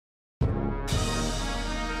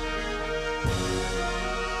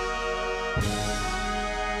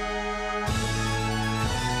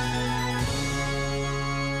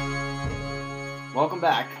Welcome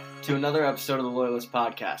back to another episode of the Loyalist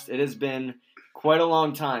Podcast. It has been quite a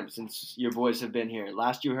long time since your boys have been here.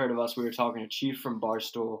 Last you heard of us, we were talking to Chief from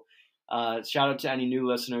Barstool. Shout out to any new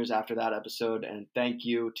listeners after that episode, and thank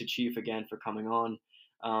you to Chief again for coming on.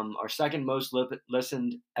 Our second most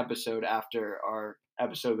listened episode after our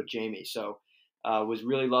episode with Jamie. So it was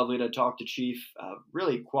really lovely to talk to Chief.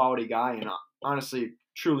 Really quality guy, and honestly,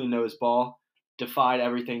 truly knows ball. Defied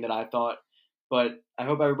everything that I thought. But I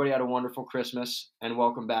hope everybody had a wonderful Christmas, and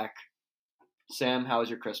welcome back. Sam, how was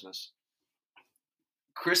your Christmas?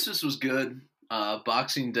 Christmas was good.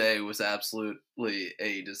 Boxing Day was absolutely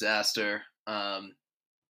a disaster.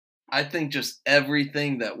 I think just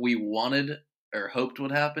everything that we wanted or hoped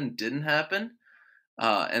would happen didn't happen.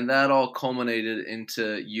 And that all culminated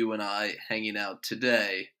into you and I hanging out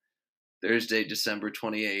today, Thursday, December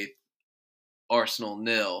 28th, Arsenal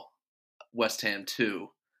 0, West Ham 2.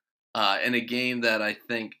 In a game that I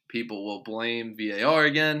think people will blame VAR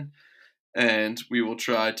again, and we will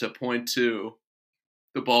try to point to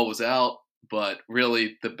the ball was out, but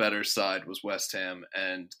really the better side was West Ham,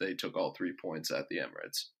 and they took all 3 points at the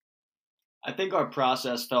Emirates. I think our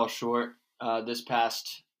process fell short this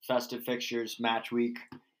past Festive Fixtures Matchweek,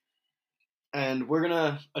 and we're going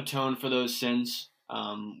to atone for those sins.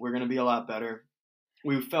 We're going to be a lot better.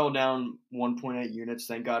 We fell down 1.8 units,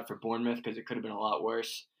 thank God for Bournemouth, because it could have been a lot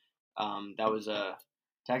worse. That was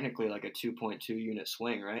technically like a 2.2 unit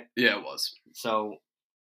swing, right? Yeah, it was. So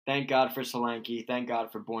thank God for Solanke. Thank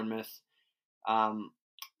God for Bournemouth.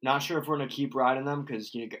 Not sure if we're going to keep riding them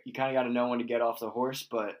because you kind of got to know when to get off the horse,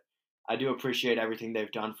 but I do appreciate everything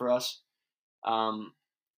they've done for us.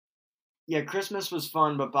 Yeah, Christmas was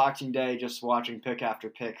fun, but Boxing Day, just watching pick after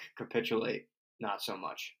pick capitulate, not so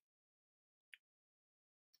much.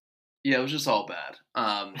 Yeah, it was just all bad.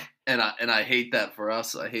 And I hate that for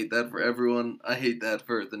us. I hate that for everyone. I hate that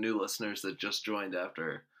for the new listeners that just joined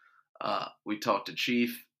after we talked to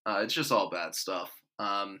Chief. It's just all bad stuff.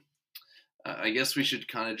 I guess we should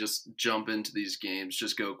kind of just jump into these games,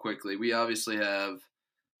 just go quickly. We obviously have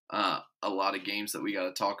a lot of games that we got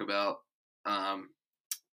to talk about.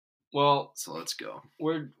 Well, so let's go.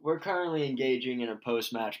 We're currently engaging in a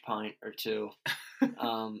post-match pint or two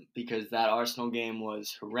because that Arsenal game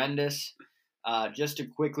was horrendous. Just to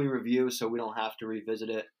quickly review so we don't have to revisit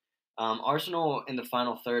it. Arsenal in the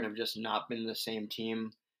final third have just not been the same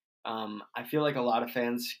team. I feel like a lot of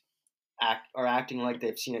fans are acting like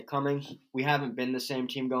they've seen it coming. We haven't been the same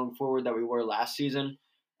team going forward that we were last season,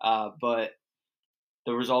 but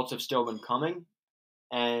the results have still been coming.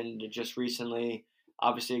 And just recently,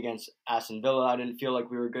 obviously against Aston Villa, I didn't feel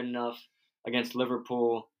like we were good enough. Against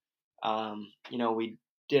Liverpool, we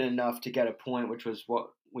did enough to get a point, which was what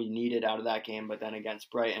we needed out of that game. But then against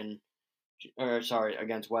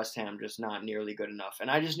against West Ham, just not nearly good enough. And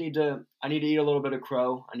I need to eat a little bit of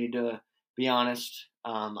crow. I need to be honest.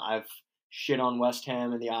 I've shit on West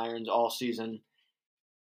Ham and the Irons all season.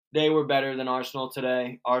 They were better than Arsenal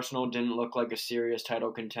today. Arsenal didn't look like a serious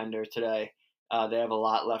title contender today. They have a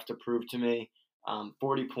lot left to prove to me.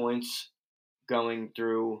 40 points going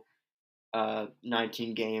through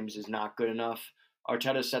 19 games is not good enough.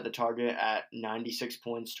 Arteta set the target at 96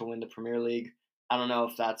 points to win the Premier League. I don't know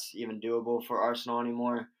if that's even doable for Arsenal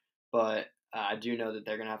anymore, but I do know that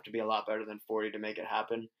they're going to have to be a lot better than 40 to make it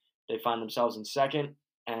happen. They find themselves in second,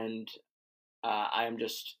 and I am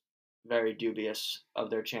just very dubious of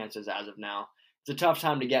their chances as of now. It's a tough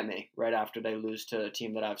time to get me right after they lose to a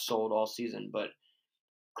team that I've sold all season, but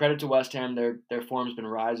credit to West Ham, their form's been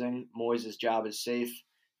rising. Moyes' job is safe.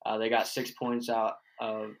 They got 6 points out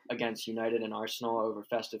against United and Arsenal over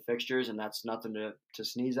festive fixtures, and that's nothing to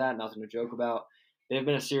sneeze at, nothing to joke about. They've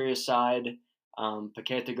been a serious side.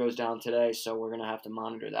 Paqueta goes down today, so we're going to have to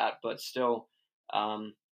monitor that. But still,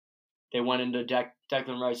 they went into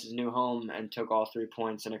Declan Rice's new home and took all 3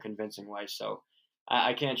 points in a convincing way. So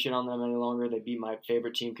I can't shit on them any longer. They beat my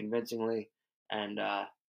favorite team convincingly. And,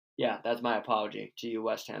 yeah, that's my apology to you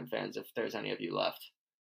West Ham fans if there's any of you left.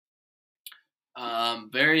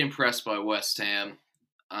 Very impressed by West Ham.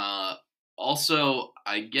 Also,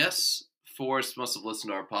 I guess Forrest must have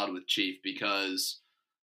listened to our pod with Chief because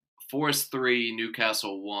Forest 3,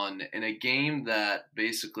 Newcastle 1 in a game that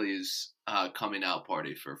basically is a coming out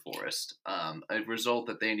party for Forest. A result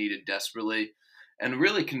that they needed desperately, and a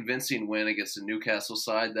really convincing win against a Newcastle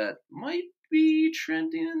side that might be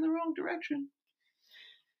trending in the wrong direction.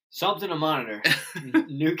 Something to monitor.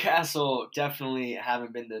 Newcastle definitely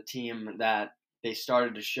haven't been the team that they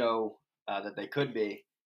started to show that they could be.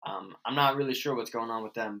 I'm not really sure what's going on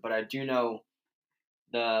with them, but I do know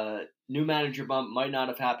the new manager bump might not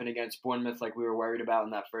have happened against Bournemouth like we were worried about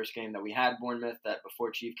in that first game that we had Bournemouth that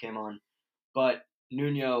before Chief came on. but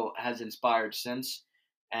Nuno has inspired since.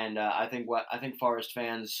 And I think Forest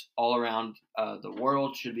fans all around the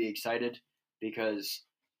world should be excited because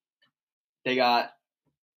they got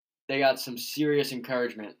they got some serious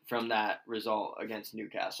encouragement from that result against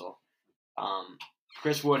Newcastle. Um,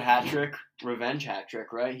 Chris Wood hat trick, revenge hat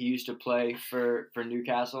trick, right? He used to play for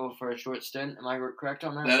Newcastle for a short stint. Am I correct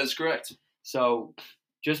on that? That is correct. So,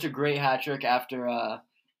 just a great hat trick after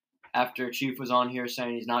Chief was on here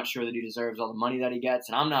saying he's not sure that he deserves all the money that he gets,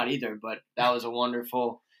 and I'm not either. But that was a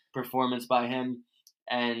wonderful performance by him.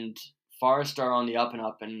 And Forest are on the up and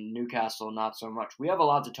up, and Newcastle not so much. We have a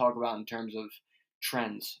lot to talk about in terms of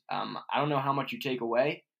trends. I don't know how much you take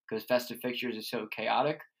away because Festive Fixtures is so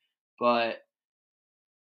chaotic, but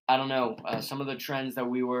I don't know. Some of the trends that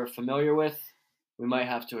we were familiar with, we might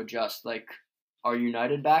have to adjust. Like, are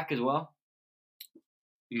United back as well?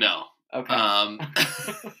 No. Okay.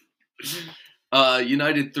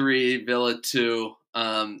 United 3, Villa 2.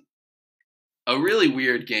 A really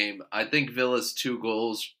weird game. I think Villa's 2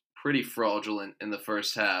 goals pretty fraudulent in the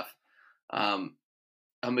first half.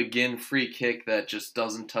 A McGinn free kick that just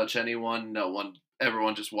doesn't touch anyone.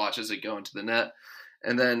 Everyone just watches it go into the net.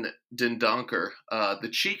 And then Dendoncker, the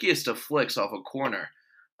cheekiest of flicks off a corner.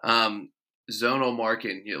 Zonal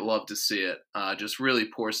marking, you love to see it. Just really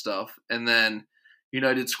poor stuff. And then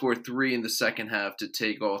United scored 3 in the second half to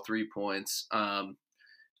take all 3 points.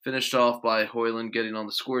 Finished off by Højlund getting on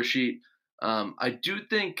the score sheet. I do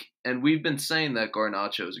think, and we've been saying that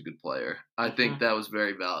Garnacho is a good player. I think that was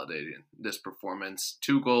very validating, this performance.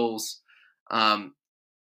 2 goals,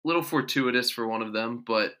 little fortuitous for one of them,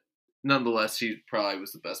 but nonetheless, he probably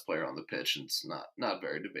was the best player on the pitch, and it's not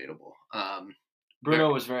very debatable.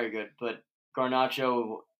 Bruno was very good, but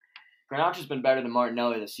Garnacho's been better than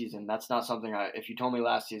Martinelli this season. That's not something if you told me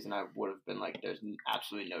last season, I would have been like, there's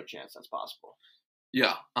absolutely no chance that's possible.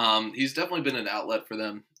 Yeah, he's definitely been an outlet for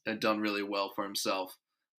them and done really well for himself.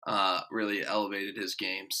 Really elevated his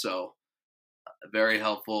game, so very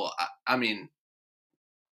helpful. I mean,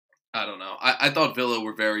 I don't know. I thought Villa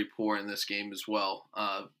were very poor in this game as well.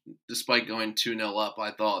 Despite going 2-0 up,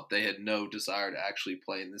 I thought they had no desire to actually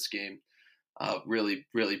play in this game. Really,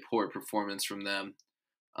 really poor performance from them.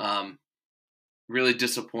 Really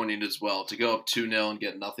disappointing as well. To go up 2-0 and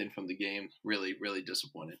get nothing from the game, really, really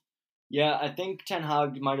disappointing. Yeah, I think Ten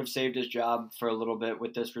Hag might have saved his job for a little bit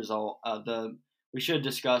with this result. We should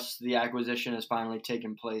discuss the acquisition has finally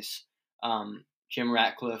taken place. Jim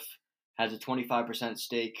Ratcliffe has a 25%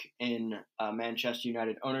 stake in Manchester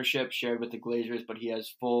United ownership, shared with the Glazers, but he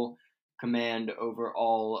has full command over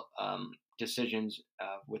all decisions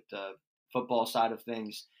with the football side of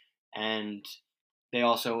things. And they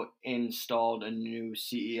also installed a new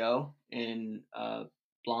CEO in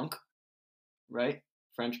Blanc, right?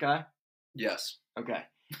 French guy? Yes. Okay.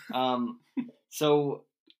 So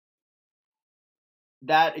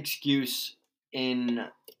that excuse in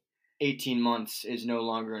 18 months is no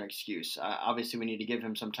longer an excuse. Obviously, we need to give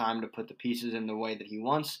him some time to put the pieces in the way that he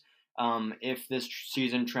wants. If this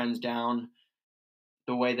season trends down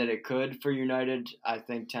the way that it could for United, I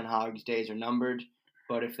think Ten Hag's days are numbered.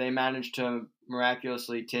 But if they manage to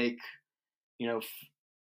miraculously take,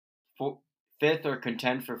 fifth or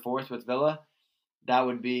contend for fourth with Villa, that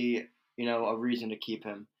would be, a reason to keep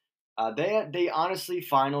him. They honestly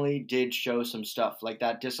finally did show some stuff, like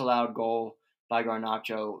that disallowed goal by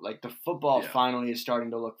Garnacho. Like the football finally is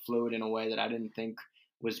starting to look fluid in a way that I didn't think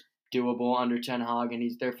was doable under Ten Hag,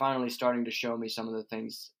 and they're finally starting to show me some of the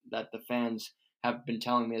things that the fans have been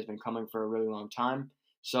telling me has been coming for a really long time.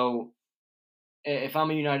 So if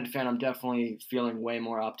I'm a United fan, I'm definitely feeling way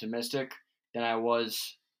more optimistic than I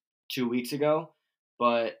was 2 weeks ago.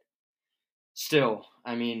 But still,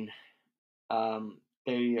 I mean,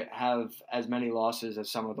 they have as many losses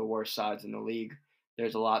as some of the worst sides in the league.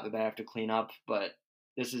 There's a lot that they have to clean up, but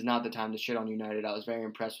this is not the time to shit on United. I was very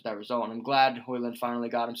impressed with that result, and I'm glad Højlund finally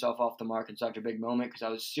got himself off the mark in such a big moment because I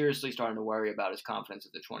was seriously starting to worry about his confidence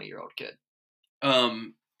as a 20-year-old kid.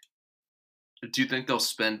 Do you think they'll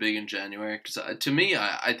spend big in January? Because to me,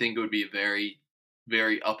 I think it would be a very,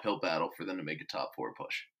 very uphill battle for them to make a top 4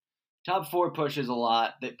 push. Top 4 push is a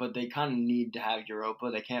lot, but they kind of need to have Europa.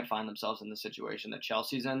 They can't find themselves in the situation that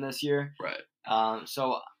Chelsea's in this year. Right.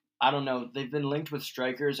 So I don't know. They've been linked with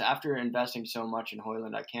strikers. After investing so much in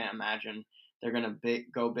Højlund, I can't imagine they're going to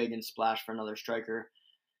go big and splash for another striker.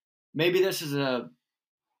 Maybe this is a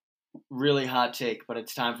really hot take, but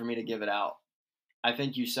it's time for me to give it out. I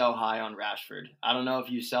think you sell high on Rashford. I don't know if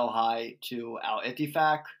you sell high to Al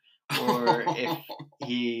Ittifaq or if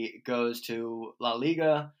he goes to La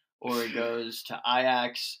Liga or he goes to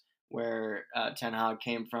Ajax where Ten Hag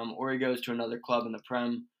came from, or he goes to another club in the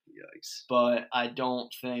Prem. Yikes. but I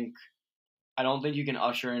don't think you can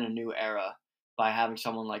usher in a new era by having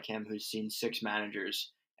someone like him who's seen 6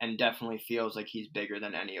 managers and definitely feels like he's bigger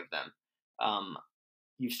than any of them. Um,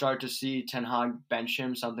 you start to see Ten Hag bench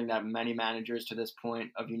him, something that many managers to this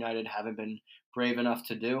point of United haven't been brave enough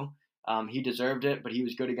to do. He deserved it, but he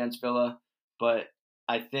was good against Villa. But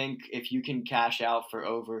I think if you can cash out for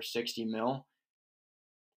over 60 mil,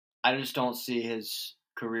 I just don't see his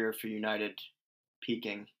career for United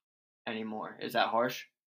peaking anymore. Is that harsh?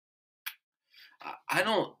 I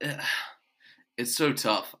don't. It's so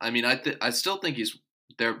tough. I mean, I still think he's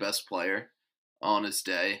their best player on his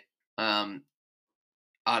day.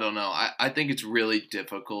 I don't know. I think it's really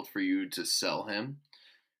difficult for you to sell him.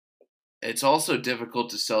 It's also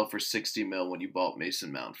difficult to sell for 60 mil when you bought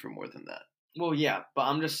Mason Mount for more than that. Well, yeah, but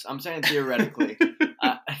I'm saying theoretically.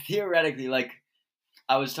 Theoretically, like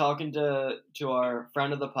I was talking to our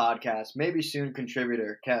friend of the podcast, maybe soon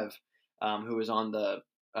contributor Kev, who was on the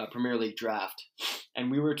Premier League draft,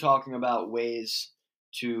 and we were talking about ways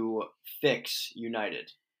to fix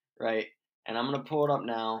United, right? And I'm gonna pull it up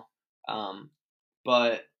now,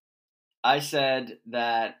 but I said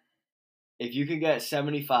that if you could get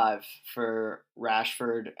 75 for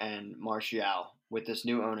Rashford and Martial with this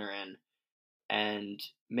new owner in, and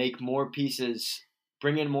make more pieces,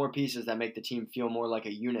 bring in more pieces that make the team feel more like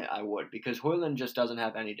a unit, I would, because Højlund just doesn't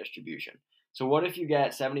have any distribution. So what if you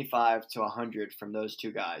get 75 to 100 from those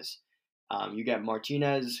two guys? You get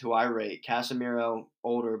Martinez, who I rate, Casemiro,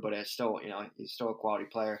 older, but is still, he's still a quality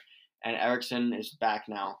player, and Eriksen is back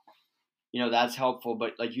now. That's helpful,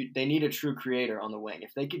 but they need a true creator on the wing.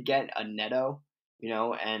 If they could get a Neto,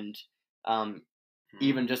 and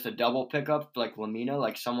even just a double pickup like Lamina,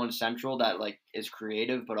 like someone central that is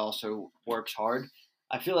creative but also works hard,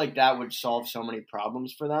 I feel like that would solve so many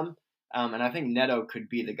problems for them. And I think Neto could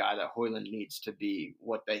be the guy that Højlund needs to be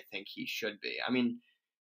what they think he should be. I mean,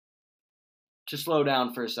 to slow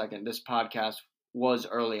down for a second, this podcast was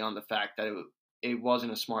early on the fact that it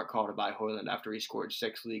wasn't a smart call to buy Højlund after he scored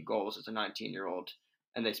 6 league goals as a 19-year-old,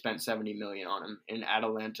 and they spent 70 million on him in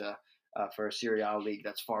Atalanta for a Serie A league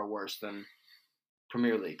that's far worse than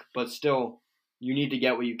Premier League. But still, you need to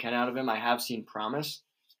get what you can out of him. I have seen promise,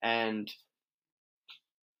 and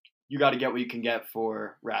you got to get what you can get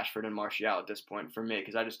for Rashford and Martial at this point for me,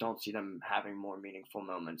 because I just don't see them having more meaningful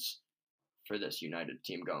moments for this United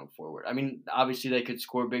team going forward. I mean, obviously they could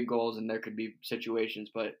score big goals and there could be situations,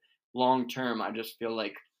 but long term, I just feel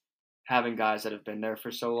like having guys that have been there for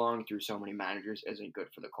so long through so many managers isn't good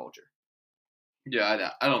for the culture. Yeah,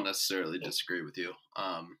 I don't necessarily disagree with you.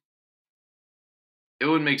 It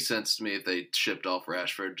would make sense to me if they shipped off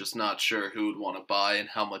Rashford, just not sure who would want to buy and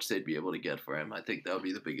how much they'd be able to get for him. I think that would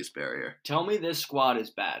be the biggest barrier. Tell me this squad is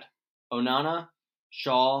bad. Onana,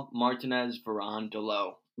 Shaw, Martinez, Varane,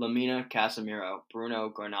 Delot, Lamina, Casemiro, Bruno,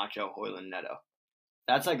 Garnacho, Højlund, Neto.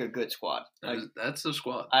 That's like a good squad. That's the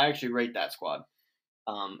squad. I actually rate that squad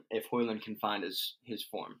if Højlund can find his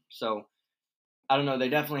form. So, I don't know. They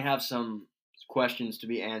definitely have some questions to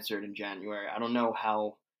be answered in January. I don't know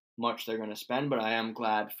how much they're going to spend, but I am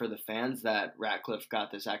glad for the fans that Ratcliffe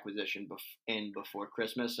got this acquisition in before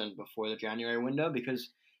Christmas and before the January window,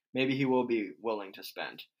 because maybe he will be willing to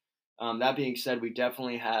spend. That being said, we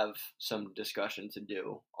definitely have some discussion to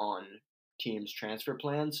do on teams' transfer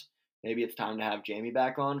plans. Maybe it's time to have Jamie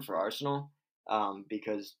back on for Arsenal,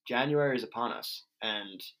 because January is upon us,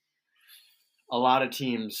 and a lot of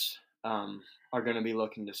teams are going to be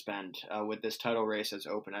looking to spend with this title race as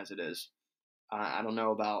open as it is. I don't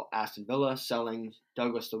know about Aston Villa selling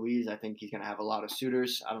Douglas Luiz. I think he's going to have a lot of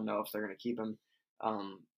suitors. I don't know if they're going to keep him,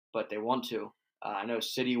 but they want to. I know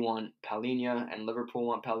City want Palhinha and Liverpool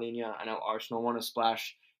want Palhinha. I know Arsenal want to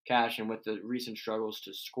splash cash, and with the recent struggles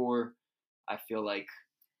to score, I feel like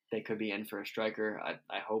they could be in for a striker.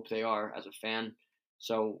 I hope they are as a fan.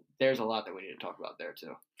 So there's a lot that we need to talk about there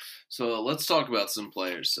too. So let's talk about some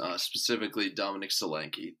players, specifically Dominic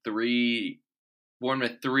Solanke. 3,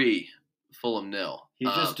 Bournemouth 3, Fulham 0. He's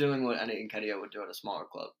just doing what any Nketiah would do at a smaller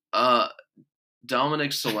club.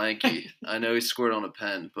 Dominic Solanke, I know he scored on a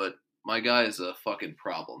pen, but my guy is a fucking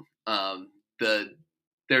problem.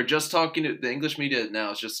 They're just talking to the English media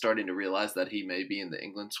now is just starting to realize that he may be in the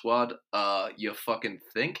England squad. You fucking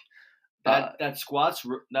think that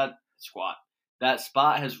spot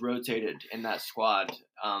has rotated in that squad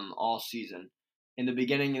all season. In the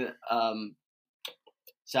beginning,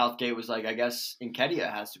 Southgate was like, I guess Nketiah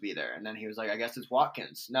has to be there, and then he was like, I guess it's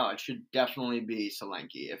Watkins. No, it should definitely be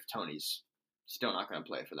Solanke if Tony's still not going to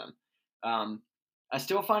play for them. I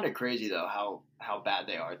still find it crazy, though, how bad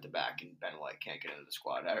they are at the back, and Ben White can't get into the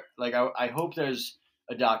squad. I hope there's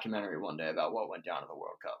a documentary one day about what went down in the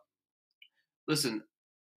World Cup. Listen,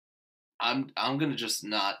 I'm gonna just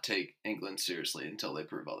not take England seriously until they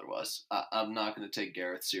prove otherwise. I'm not gonna take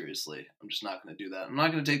Gareth seriously. I'm just not gonna do that. I'm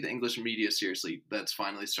not gonna take the English media seriously. That's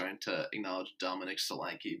finally starting to acknowledge Dominic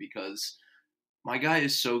Solanke, because my guy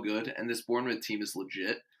is so good, and this Bournemouth team is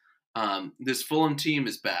legit. This Fulham team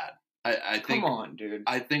is bad. I think. Come on, dude.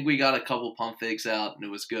 I think we got a couple pump fakes out, and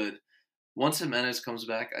it was good. Once Jimenez comes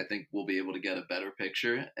back, I think we'll be able to get a better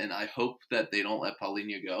picture, and I hope that they don't let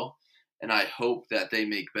Paulinho go. And I hope that they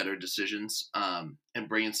make better decisions and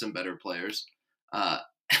bring in some better players. Uh,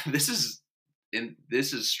 this is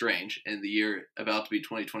strange in the year about to be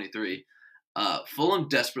 2023. Fulham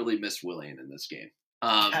desperately missed Willian in this game.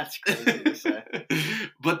 That's crazy to say.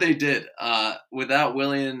 But they did. Without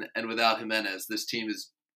Willian and without Jimenez, this team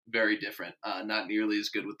is very different. Not nearly as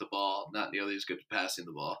good with the ball, not nearly as good at passing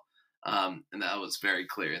the ball. And that was very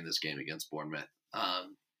clear in this game against Bournemouth.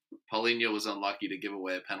 Paulinho was unlucky to give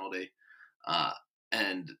away a penalty.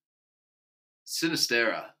 And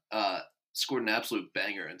Sinisterra scored an absolute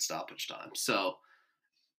banger in stoppage time. So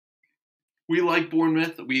we like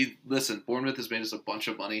Bournemouth. Bournemouth has made us a bunch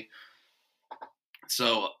of money.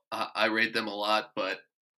 So I rate them a lot, but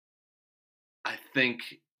I think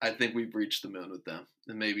we've reached the moon with them.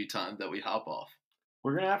 It may be time that we hop off.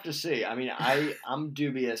 We're going to have to see. I mean, I'm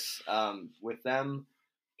dubious with them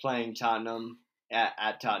playing Tottenham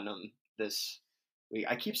at Tottenham this week.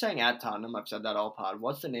 I keep saying at Tottenham. I've said that all pod.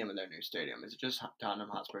 What's the name of their new stadium? Is it just Tottenham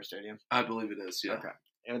Hotspur Stadium? I believe it is, yeah.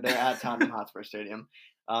 Okay. They're at Tottenham Hotspur Stadium.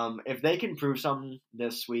 If they can prove something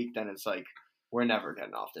this week, then it's like, we're never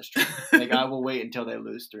getting off this train. Like, I will wait until they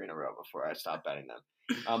lose 3 in a row before I stop betting them.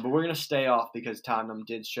 But we're going to stay off because Tottenham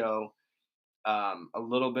did show a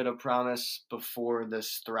little bit of promise before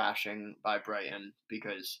this thrashing by Brighton,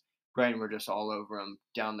 because Brighton were just all over them,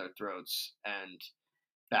 down their throats, and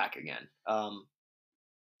back again.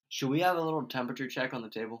 Should we have a little temperature check on the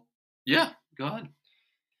table? Yeah, go ahead.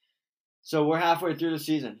 So we're halfway through the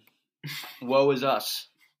season. Woe is us.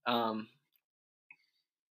 And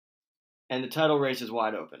the title race is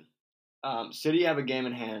wide open. City have a game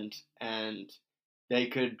in hand, and they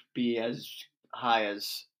could be as high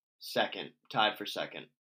as second, tied for second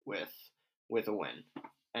with a win.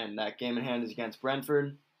 And that game in hand is against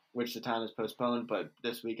Brentford, which the time is postponed, but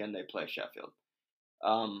this weekend they play Sheffield.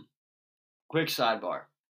 Quick sidebar.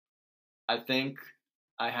 I think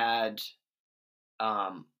I had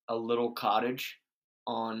a little cottage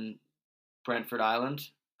on Brentford Island.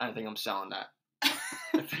 I think I'm selling that.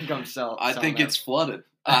 I think it's flooded.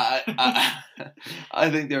 I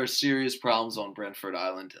think there are serious problems on Brentford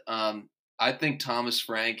Island. I think Thomas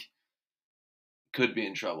Frank could be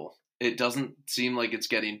in trouble. It doesn't seem like it's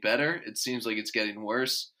getting better. It seems like it's getting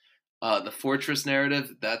worse. The Fortress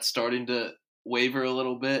narrative, that's starting to waver a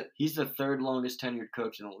little bit. He's the third longest tenured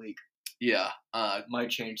coach in the league. Yeah. Might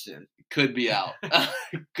change soon. Could be out.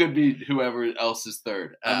 Could be whoever else is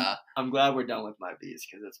third. I'm glad we're done with my B's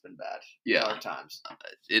because it's been bad. Yeah. Dark times.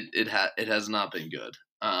 It has not been good.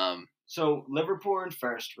 So Liverpool are in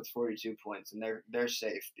first with 42 points, and they're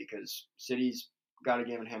safe because City's got a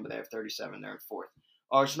game in hand, but they have 37. They're in fourth.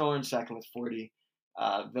 Arsenal are in second with 40.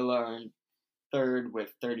 Villa are in third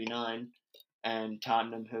with 39, and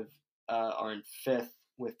Tottenham are in fifth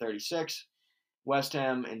with 36. West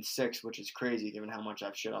Ham in sixth, which is crazy given how much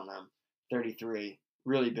I've shit on them. 33.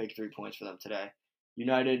 Really big 3 points for them today.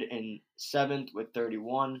 United in seventh with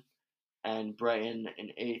 31. And Brighton in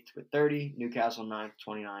eighth with 30. Newcastle ninth,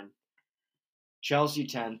 29. Chelsea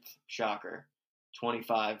 10th, shocker,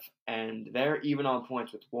 25. And they're even on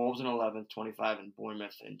points with Wolves in 11th, 25. And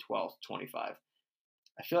Bournemouth in 12th, 25.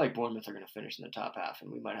 I feel like Bournemouth are going to finish in the top half,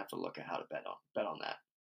 and we might have to look at how to bet on that.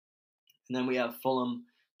 And then we have Fulham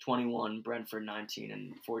 21, Brentford 19,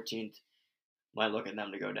 and 14th. Might look at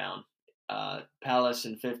them to go down. Palace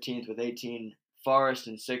in 15th with 18. Forest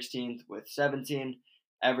in 16th with 17.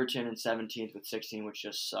 Everton in 17th with 16, which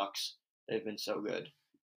just sucks. They've been so good.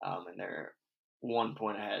 And they're 1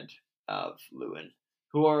 point ahead of Lewin,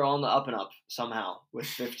 who are on the up and up somehow with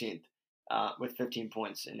 15th, with 15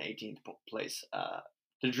 points in 18th place.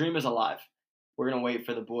 The dream is alive. We're going to wait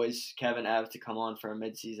for the boys, Kevin, Ev, to come on for a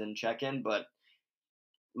midseason check-in, but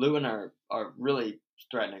Lewin are really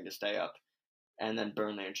threatening to stay up. And then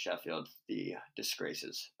Burnley and Sheffield, the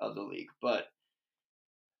disgraces of the league. But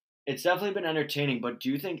it's definitely been entertaining. But do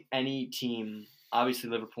you think any team, obviously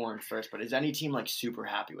Liverpool are in first, but is any team like super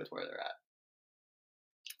happy with where they're at?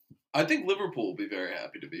 I think Liverpool will be very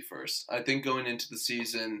happy to be first. I think going into the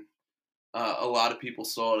season, a lot of people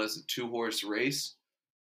saw it as a 2-horse race.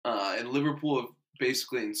 And Liverpool have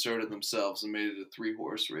basically inserted themselves and made it a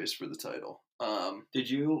 3-horse race for the title. Did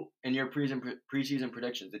you, in your preseason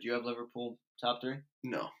predictions, did you have Liverpool top 3?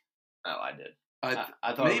 No. Oh, I did. I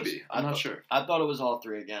thought maybe. I'm not sure. I thought it was all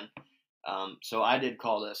 3 again. So I did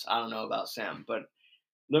call this. I don't know about Sam, but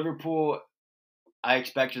Liverpool, I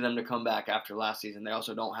expected them to come back after last season. They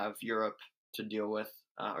also don't have Europe to deal with,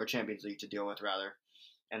 or Champions League to deal with, rather.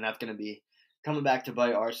 And that's going to be coming back to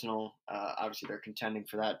bite Arsenal. Obviously, they're contending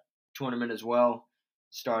for that tournament as well,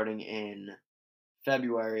 starting in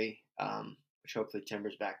February, which hopefully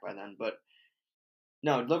Timber's back by then. But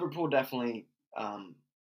no, Liverpool definitely,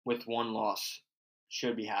 with 1 loss,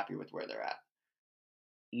 should be happy with where they're at.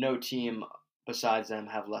 No team besides them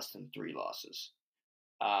have less than 3 losses.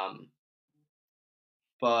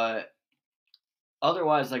 But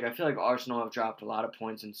otherwise, I feel like Arsenal have dropped a lot of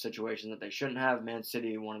points in situations that they shouldn't have. Man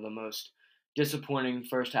City, one of the most disappointing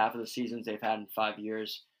first half of the seasons they've had in 5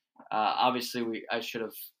 years. Obviously, I should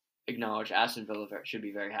have acknowledged Aston Villa should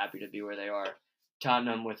be very happy to be where they are.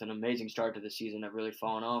 Tottenham, with an amazing start to the season, have really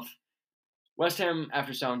fallen off. West Ham,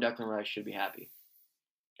 after selling Declan Rice, should be happy.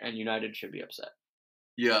 And United should be upset.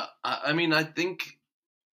 Yeah, I mean, I think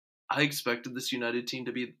I expected this United team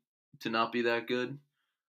to not be that good.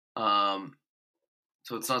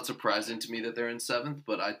 So it's not surprising to me that they're in 7th,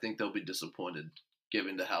 but I think they'll be disappointed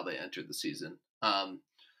given to how they entered the season.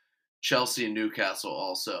 Chelsea and Newcastle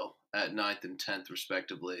also at 9th and 10th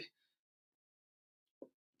respectively.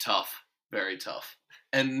 Tough, very tough.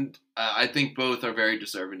 And I think both are very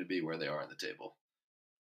deserving to be where they are on the table.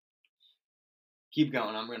 Keep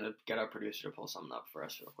going. I'm going to get our producer to pull something up for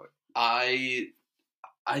us real quick. I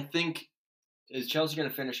think... Is Chelsea going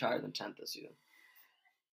to finish higher than 10th this season?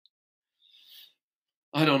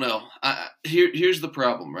 I don't know. Here's the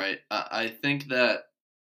problem, right? I think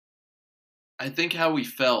how we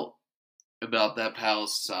felt about that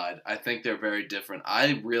Palace side, I think they're very different.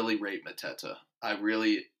 I really rate Mateta. I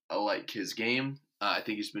really like his game. I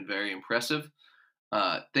think he's been very impressive.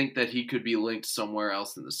 Think that he could be linked somewhere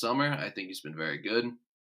else in the summer. I think he's been very good.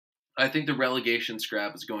 I think the relegation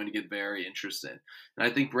scrap is going to get very interesting. And I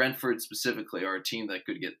think Brentford specifically are a team that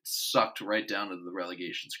could get sucked right down into the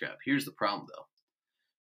relegation scrap. Here's the problem, though.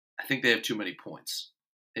 I think they have too many points.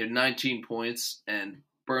 They have 19 points, and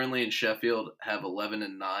Burnley and Sheffield have 11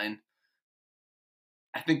 and 9.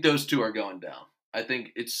 I think those 2 are going down. I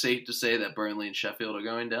think it's safe to say that Burnley and Sheffield are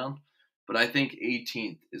going down, but I think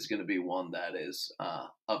 18th is going to be one that is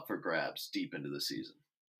up for grabs deep into the season.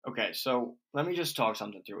 Okay, so let me just talk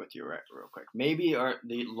something through with you real quick. Maybe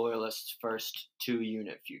the loyalists' first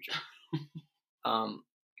 2-unit future.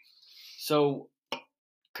 So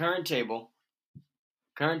current table,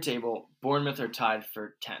 Bournemouth are tied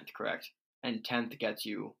for 10th, correct? And 10th gets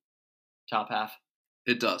you top half?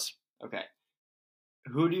 It does. Okay.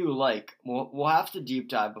 Who do you like? We'll have to deep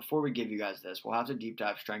dive, before we give you guys this, we'll have to deep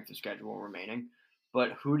dive strength of schedule remaining.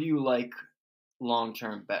 But who do you like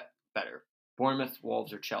long-term better? Bournemouth,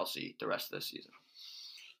 Wolves, or Chelsea the rest of this season?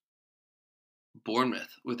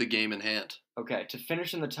 Bournemouth with a game in hand. Okay, to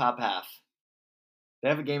finish in the top half, they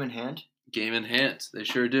have a game in hand? Game in hand. They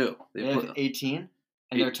sure do. They have 18,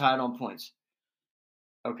 and they're tied on points.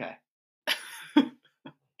 Okay.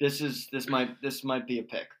 This might be a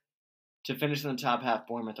pick. To finish in the top half,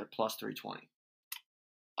 Bournemouth are plus 320.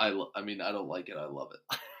 I mean, I don't like it. I love it.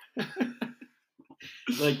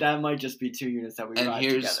 That might just be 2 units that we ride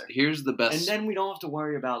together. Here's the best. And then we don't have to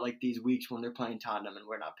worry about these weeks when they're playing Tottenham and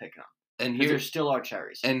we're not picking them. And they're still our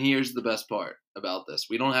cherries. And here's the best part about this: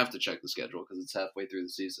 we don't have to check the schedule because it's halfway through the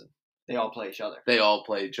season. They all play each other.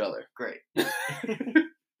 Great.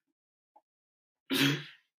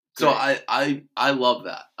 So Great. I love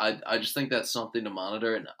that. I just think that's something to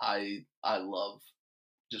monitor, and I love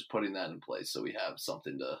just putting that in place so we have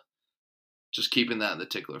something to just keeping that in the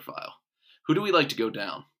tickler file. Who do we like to go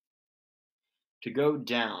down? To go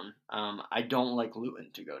down, I don't like Luton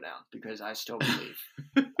to go down because I still believe.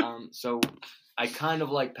 So I kind of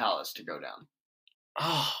like Palace to go down.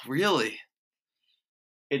 Oh, really?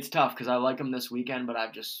 It's tough because I like them this weekend, but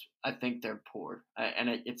I think they're poor.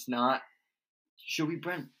 It's not.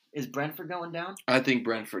 Is Brentford going down? I think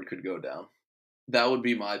Brentford could go down. That would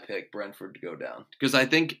be my pick, Brentford to go down. Because I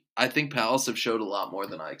think Palace have showed a lot more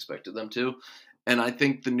than I expected them to. And I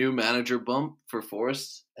think the new manager bump for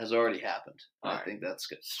Forest has already happened. I think that's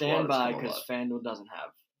good. Stand by because FanDuel doesn't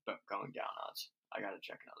have going down odds. I got to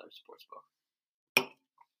check another sports book.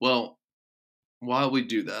 Well, while we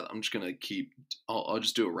do that, I'm just going to I'll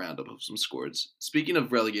just do a roundup of some scores. Speaking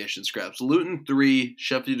of relegation scraps, Luton 3,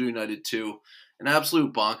 Sheffield United 2. An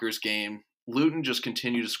absolute bonkers game. Luton just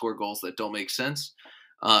continue to score goals that don't make sense.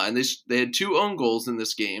 And they had 2 own goals in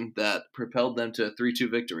this game that propelled them to a 3-2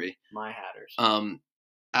 victory. My Hatters.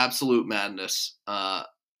 absolute madness. God,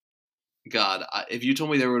 if you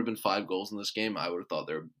told me there would have been 5 goals in this game, I would have thought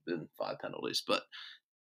there would have been 5 penalties, but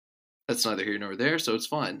that's neither here nor there, so it's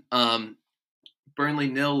fine.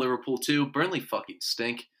 Burnley 0, Liverpool 2. Burnley fucking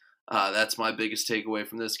stink. That's my biggest takeaway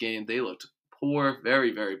from this game. They looked poor,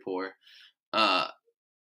 very, very poor.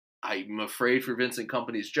 I'm afraid for Vincent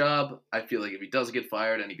Kompany's job. I feel like if he doesn't get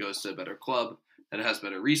fired and he goes to a better club that has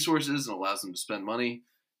better resources and allows him to spend money,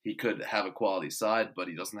 he could have a quality side, but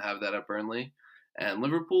he doesn't have that at Burnley. And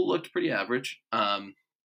Liverpool looked pretty average. I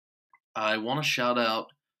want to shout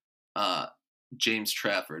out James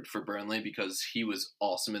Trafford for Burnley because he was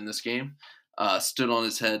awesome in this game. Stood on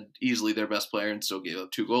his head, easily their best player, and still gave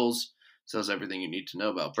up 2 goals. Says everything you need to know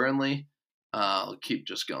about Burnley. I'll keep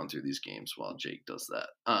just going through these games while Jake does that.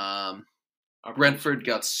 Brentford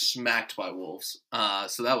got smacked by Wolves,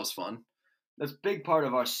 so that was fun. That's a big part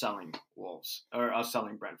of us selling Wolves, or us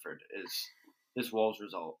selling Brentford, is this Wolves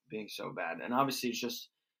result being so bad. And obviously it's just,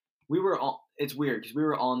 it's weird because we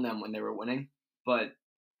were on them when they were winning, but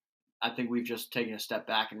I think we've just taken a step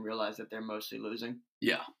back and realized that they're mostly losing.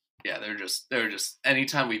 Yeah, they're just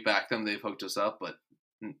anytime we back them, they've hooked us up, but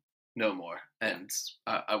no more, and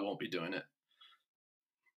I won't be doing it.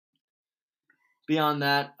 Beyond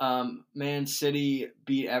that, Man City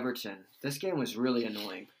beat Everton. This game was really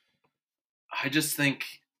annoying. I just think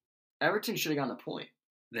Everton should have gotten a point.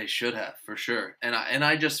 They should have, for sure. And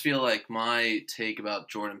I just feel like my take about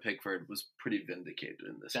Jordan Pickford was pretty vindicated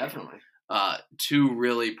in this Definitely. game. 2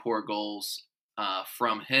 really poor goals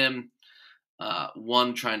from him.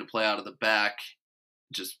 One trying to play out of the back,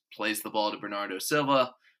 just plays the ball to Bernardo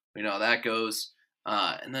Silva. We know how that goes.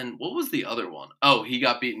 And then what was the other one? Oh, he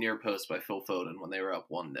got beaten near post by Phil Foden when they were up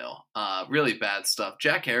 1-0. Really bad stuff.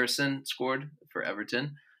 Jack Harrison scored for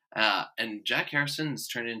Everton. And Jack Harrison's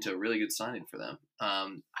turned into a really good signing for them.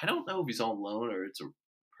 I don't know if he's on loan or it's a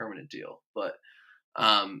permanent deal, but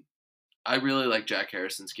I really like Jack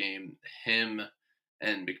Harrison's game. Him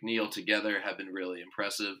and McNeil together have been really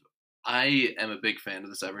impressive. I am a big fan of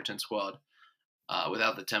this Everton squad.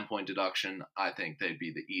 Without the 10-point deduction, I think they'd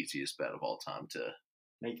be the easiest bet of all time to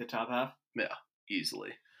make the top half. Yeah,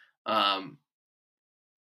 easily. I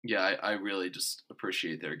really just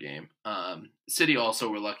appreciate their game. City also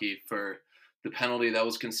were lucky for the penalty that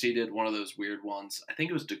was conceded, one of those weird ones. I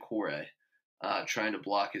think it was Decore trying to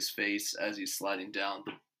block his face as he's sliding down.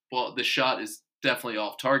 The shot is definitely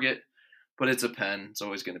off target, but it's a pen. It's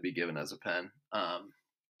always going to be given as a pen.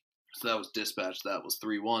 So that was dispatched. That was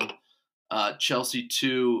 3-1. Chelsea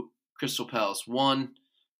 2, Crystal Palace 1.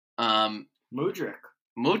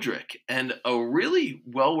 Mudryk, and a really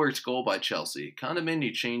well-worked goal by Chelsea. Kind of made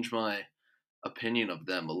me change my opinion of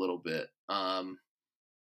them a little bit.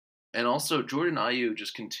 And also, Jordan Ayew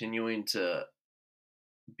just continuing to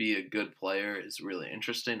be a good player is really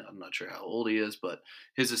interesting. I'm not sure how old he is, but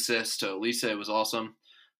his assist to Elise was awesome.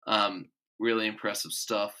 Really impressive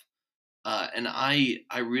stuff. And I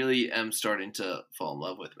really am starting to fall in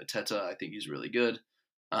love with Mateta. I think he's really good.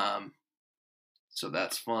 So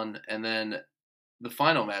that's fun. And then the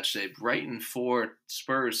final match day, Brighton 4,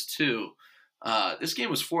 Spurs 2. This game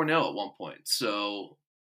was 4-0 at one point. So,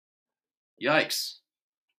 yikes.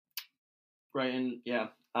 Brighton, yeah.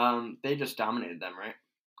 They just dominated them, right?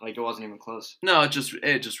 Like, it wasn't even close. No, it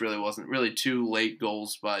just really wasn't. Really 2 late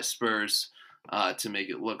goals by Spurs to make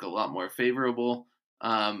it look a lot more favorable.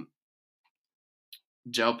 João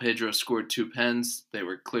Pedro scored 2 pens. They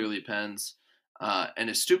were clearly pens. And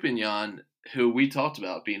Estupiñán, who we talked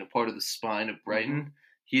about being a part of the spine of Brighton,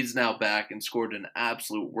 he's now back and scored an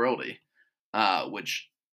absolute worldie, which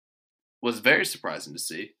was very surprising to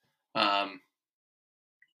see.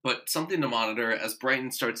 But something to monitor as Brighton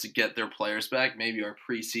starts to get their players back. Maybe our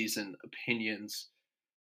preseason opinions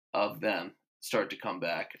of them start to come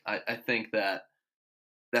back. I think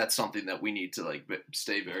that's something that we need to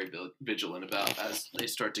stay very vigilant about as they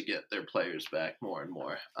start to get their players back more and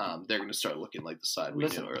more. They're going to start looking like the side we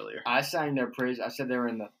knew earlier. I sang their praise. I said they were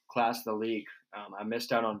in the class of the league. I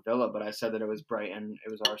missed out on Villa, but I said that it was Brighton,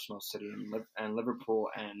 it was Arsenal, City, and Liverpool,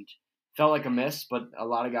 and felt like a miss. But a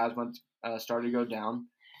lot of guys started to go down.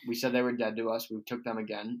 We said they were dead to us. We took them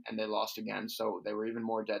again, and they lost again, so they were even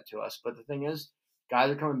more dead to us. But the thing is, guys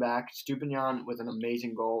are coming back. Estupiñán with an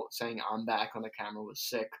amazing goal, saying "I'm back" on the camera was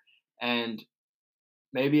sick. And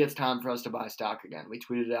maybe it's time for us to buy stock again. We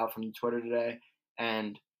tweeted it out from Twitter today,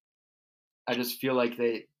 and I just feel like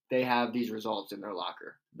they have these results in their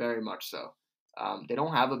locker, very much so. They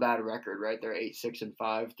don't have a bad record, right? They're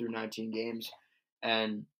 8-6-5 through 19 games,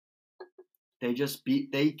 and they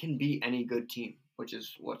can beat any good team, which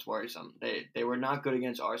is what's worrisome. They were not good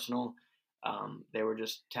against Arsenal. They were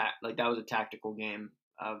just that was a tactical game.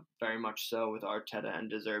 very much so with Arteta and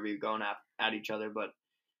De Zerbi going at each other. But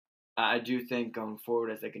I do think going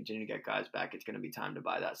forward, as they continue to get guys back, it's going to be time to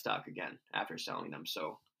buy that stock again after selling them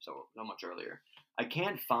so much earlier. I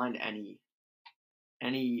can't find any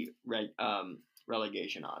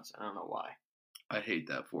relegation odds. I don't know why. I hate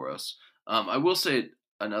that for us. I will say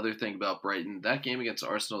another thing about Brighton. That game against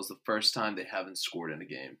Arsenal is the first time they haven't scored in a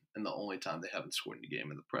game, and the only time they haven't scored in a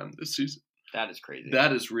game in the Prem this season. That is crazy.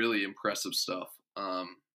 That is really impressive stuff. A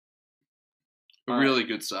really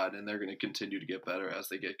good side, and they're going to continue to get better as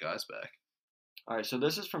they get guys back. All right, so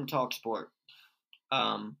this is from TalkSport.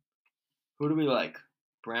 Who do we like?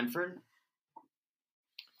 Brentford?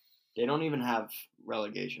 They don't even have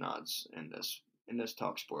relegation odds in this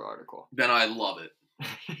TalkSport article. Then I love it.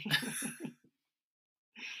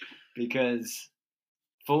 Because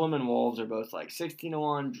Fulham and Wolves are both like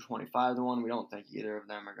 16-1, 25-1. We don't think either of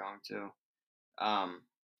them are going to.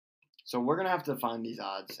 So we're going to have to find these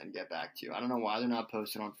odds and get back to you. I don't know why they're not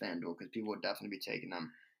posted on FanDuel because people would definitely be taking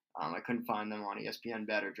them. I couldn't find them on ESPN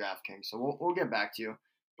Bet or DraftKings. So we'll get back to you.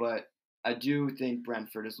 But I do think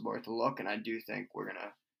Brentford is worth a look, and I do think we're going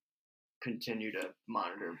to continue to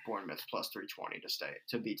monitor Bournemouth plus 320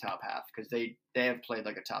 to be top half because they have played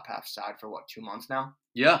like a top half side for 2 months now.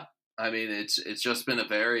 Yeah, I mean it's just been a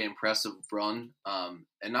very impressive run,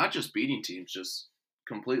 and not just beating teams, just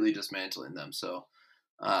completely dismantling them. So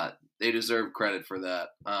they deserve credit for that.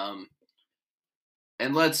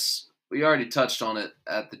 And we already touched on it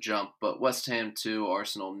at the jump, but West Ham 2,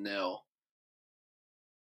 Arsenal 0.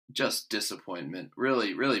 Just disappointment.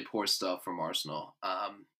 Really, really poor stuff from Arsenal.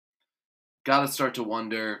 Got to start to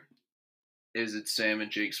wonder, is it Sam and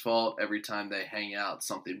Jake's fault? Every time they hang out,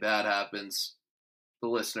 something bad happens. The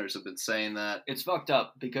listeners have been saying that. It's fucked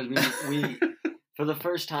up because we for the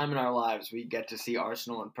first time in our lives, we get to see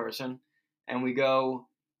Arsenal in person. And we go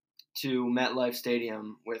to MetLife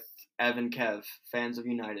Stadium with Ev and Kev, fans of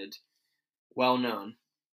United, well known.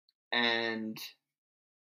 And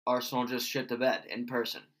Arsenal just shit the bed in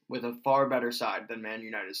person with a far better side than Man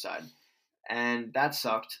United's side. And that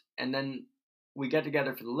sucked. And then we get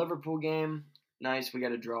together for the Liverpool game. Nice, we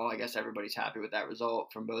get a draw. I guess everybody's happy with that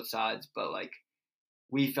result from both sides. But,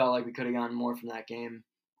 we felt like we could have gotten more from that game.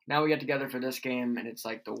 Now we get together for this game, and it's,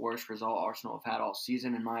 the worst result Arsenal have had all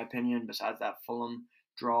season, in my opinion, besides that Fulham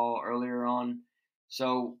draw earlier on.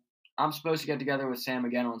 So I'm supposed to get together with Sam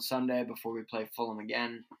again on Sunday before we play Fulham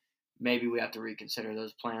again. Maybe we have to reconsider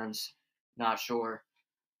those plans. Not sure.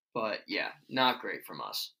 But, yeah, not great from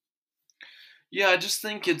us. Yeah, I just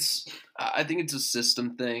think it's a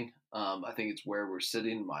system thing. I think it's where we're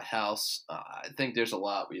sitting in my house. I think there's a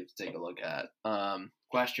lot we have to take a look at.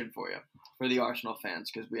 Question for you, for the Arsenal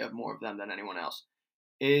fans, because we have more of them than anyone else.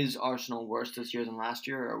 Is Arsenal worse this year than last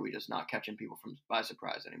year, or are we just not catching people by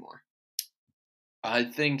surprise anymore? I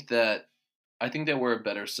think that we're a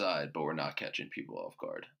better side, but we're not catching people off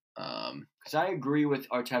guard. Because I agree with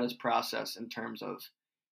Arteta's process in terms of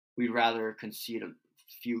we'd rather concede a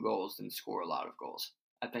few goals than score a lot of goals.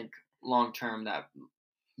 I think long term that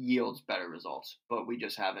yields better results, but we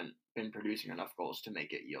just haven't been producing enough goals to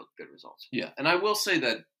make it yield good results. Yeah, and I will say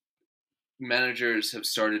that managers have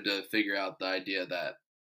started to figure out the idea that,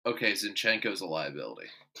 okay, Zinchenko's a liability.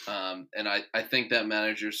 And I think that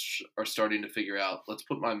managers are starting to figure out, let's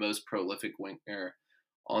put my most prolific winger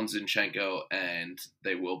on Zinchenko, and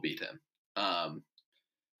they will beat him.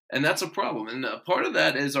 And that's a problem. And a part of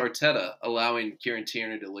that is Arteta allowing Kieran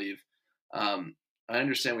Tierney to leave. I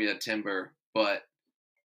understand we had Timber, but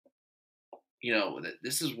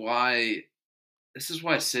this is why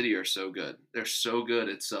City are so good. They're so good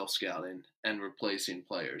at self-scouting and replacing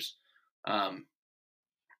players. And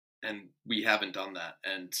we haven't done that.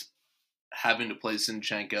 And having to play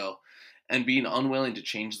Zinchenko and being unwilling to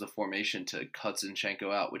change the formation to cut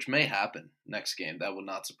Zinchenko out, which may happen next game. That would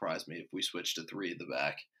not surprise me if we switch to 3 at the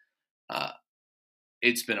back.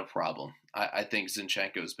 It's been a problem. I think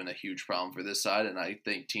Zinchenko has been a huge problem for this side, and I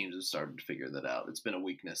think teams have started to figure that out. It's been a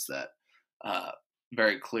weakness that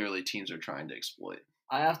very clearly teams are trying to exploit.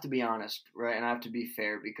 I have to be honest, right, and I have to be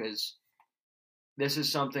fair because this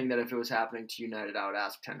is something that if it was happening to United, I would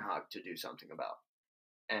ask Ten Hag to do something about.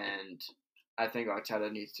 And I think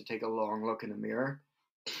Arteta needs to take a long look in the mirror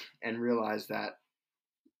and realize that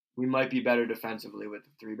we might be better defensively with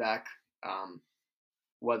the 3-back.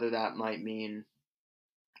 Whether that might mean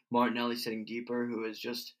Martinelli sitting deeper, who is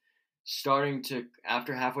just starting to,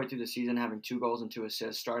 after halfway through the season, having 2 goals and 2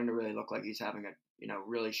 assists, starting to really look like he's having a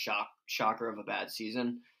really shocker of a bad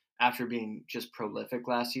season after being just prolific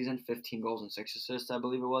last season, 15 goals and 6 assists, I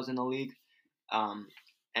believe it was, in the league.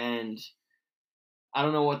 And I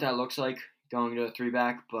don't know what that looks like going to a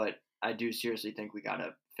 3-back, but I do seriously think we got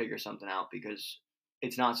to figure something out because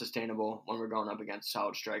it's not sustainable when we're going up against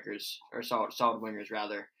solid strikers or solid wingers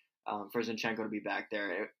rather. For Zinchenko to be back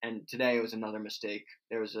there, and today it was another mistake.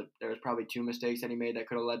 There was probably 2 mistakes that he made that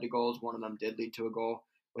could have led to goals. One of them did lead to a goal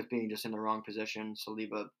with being just in the wrong position.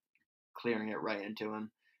 Saliba clearing it right into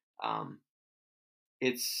him.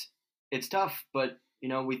 It's tough, but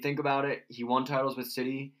we think about it. He won titles with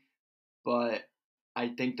City, but I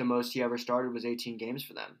think the most he ever started was 18 games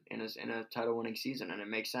for them in a title-winning season, and it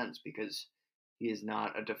makes sense because he is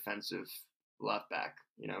not a defensive left back.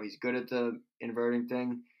 He's good at the inverting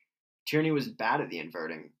thing. Tierney was bad at the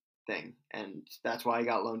inverting thing, and that's why he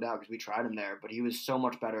got loaned out because we tried him there. But he was so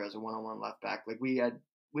much better as a one-on-one left back. Like we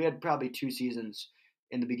had probably 2 seasons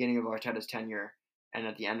in the beginning of Arteta's tenure and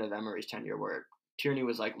at the end of Emery's tenure where Tierney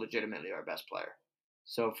was like legitimately our best player.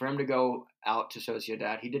 So for him to go out to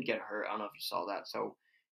Sociedad, he did get hurt. I don't know if you saw that. So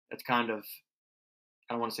it's kind of,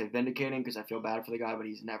 I don't want to say vindicating because I feel bad for the guy, but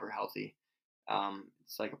he's never healthy.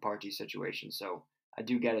 It's like a party situation. So I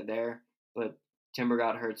do get it there, but Timber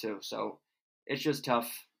got hurt too. So it's just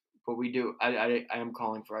tough. But we do. I am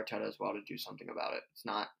calling for Arteta as well to do something about it. It's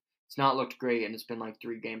not looked great, and it's been like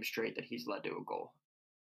 3 games straight that he's led to a goal.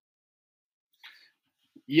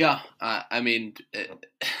 Yeah, I mean,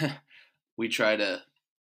 we try to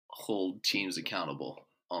hold teams accountable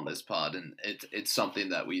on this pod, and it's something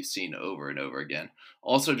that we've seen over and over again.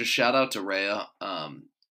 Also, just shout out to Raya.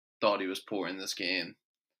 Thought he was poor in this game.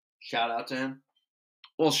 Shout out to him.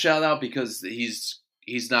 Well, shout out because he's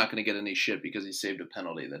not going to get any shit because he saved a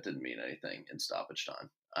penalty that didn't mean anything in stoppage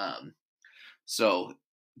time. So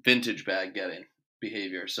vintage bag getting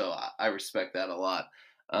behavior. So I respect that a lot.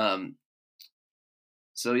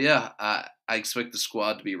 So yeah, I expect the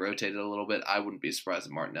squad to be rotated a little bit. I wouldn't be surprised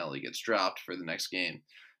if Martinelli gets dropped for the next game.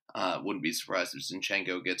 Wouldn't be surprised if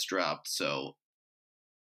Zinchenko gets dropped. So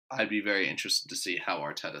I'd be very interested to see how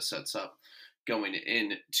Arteta sets up going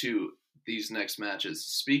into these next matches.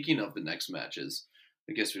 Speaking of the next matches,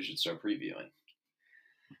 I guess we should start previewing.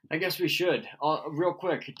 I guess we should. Real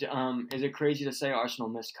quick, is it crazy to say Arsenal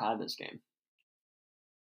missed Kai this game?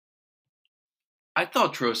 I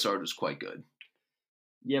thought Trossard was quite good.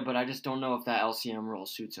 Yeah, but I just don't know if that LCM role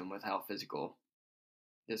suits him with how physical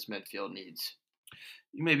this midfield needs.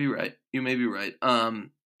 You may be right.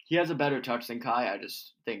 He has a better touch than Kai. I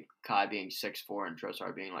just think Kai being 6'4" and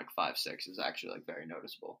Trossard being like 5'6" is actually like very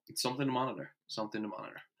noticeable. It's something to monitor.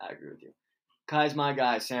 I agree with you. Kai's my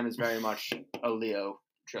guy. Sam is very much a Leo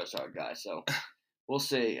Trossard guy, so we'll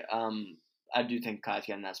see. I do think Kai's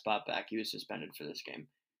getting that spot back. He was suspended for this game.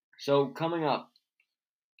 So coming up,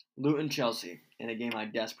 Luton-Chelsea in a game I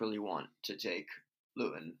desperately want to take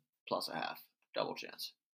Luton plus a half, double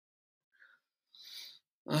chance.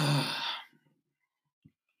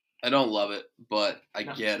 I don't love it, but I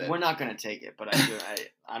get it. We're not gonna take it, but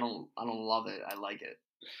I don't love it. I like it.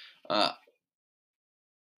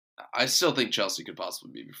 I still think Chelsea could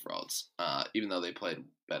possibly be frauds, even though they played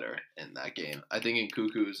better in that game. I think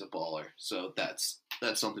Nkunku is a baller, so that's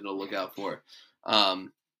something to look out for.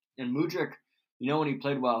 And Mudryk, when he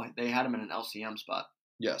played well, they had him in an LCM spot.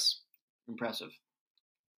 Yes. Impressive.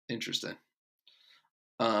 Interesting.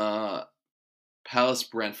 Palace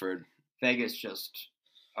Brentford. Vegas just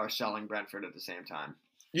are selling Brentford at the same time.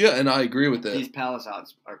 Yeah, and I agree with that. These Palace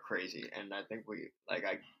odds are crazy, and I think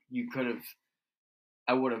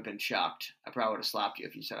I would have been shocked. I probably would have slapped you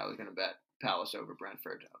if you said I was going to bet Palace over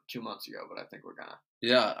Brentford 2 months ago, but I think we're gonna.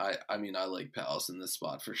 Yeah, I mean I like Palace in this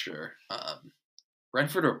spot for sure.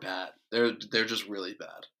 Brentford are bad. They're just really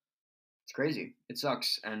bad. It's crazy. It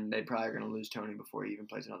sucks, and they probably are going to lose Tony before he even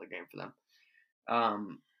plays another game for them.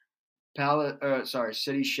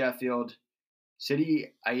 City Sheffield.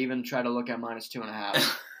 City, I even tried to look at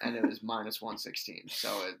 -2.5, and it was -116.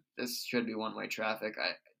 So this should be one-way traffic.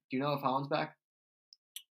 Do you know if Haaland's back?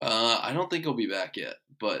 I don't think he'll be back yet,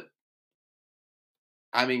 but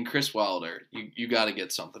I mean Chris Wilder, you got to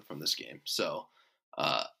get something from this game. So,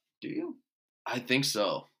 do you? I think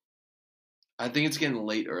so. I think it's getting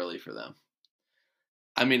late early for them.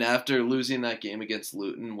 I mean, after losing that game against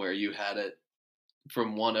Luton, where you had it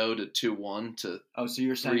from 1-0 to 2-1 to so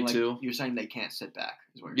you're saying 3-2. You're saying they can't sit back.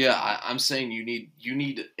 Is what you're saying. I'm saying you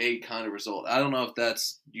need a kind of result. I don't know if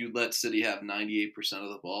that's you let City have 98% of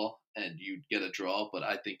the ball and you get a draw, but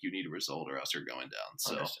I think you need a result or else you're going down.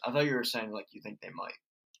 So I thought you were saying you think they might.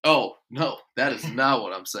 Oh no, that is not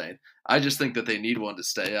what I'm saying. I just think that they need one to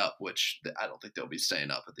stay up, which I don't think they'll be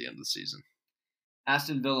staying up at the end of the season.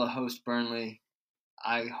 Aston Villa host Burnley.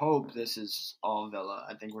 I hope this is all Villa.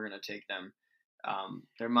 I think we're going to take them.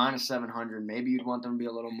 They're -700. Maybe you'd want them to be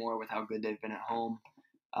a little more with how good they've been at home.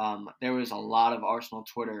 There was a lot of Arsenal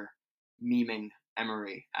Twitter memeing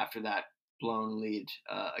Emery after that blown lead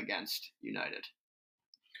against United?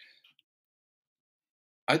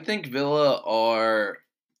 I think Villa are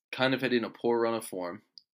kind of hitting a poor run of form.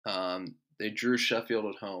 They drew Sheffield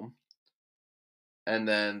at home, and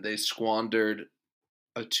then they squandered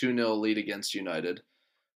a 2-0 lead against United.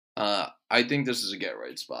 I think this is a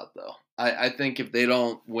get-right spot, though. I think if they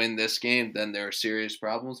don't win this game, then there are serious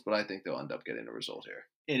problems, but I think they'll end up getting a result here.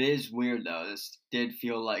 It is weird, though. This did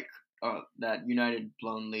feel like that United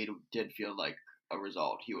blown lead did feel like a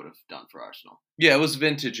result he would have done for Arsenal. Yeah, it was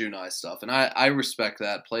vintage Unai stuff, and I respect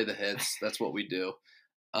that. Play the hits. That's what we do.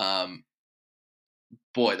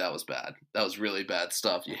 Boy, that was bad. That was really bad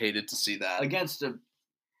stuff. You hated to see that. Against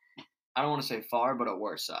I don't want to say far, but a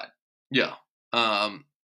worse side. Yeah.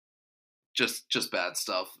 Just bad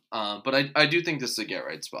stuff. But I do think this is a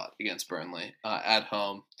get-right spot against Burnley at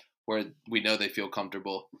home, where we know they feel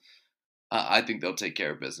comfortable. I think they'll take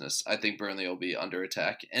care of business. I think Burnley will be under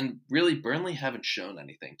attack. And really, Burnley haven't shown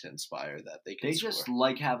anything to inspire that they can score. They just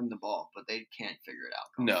like having the ball, but they can't figure it out.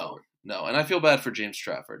 No. And I feel bad for James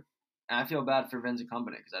Trafford. And I feel bad for Vincent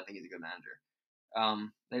Kompany because I think he's a good manager.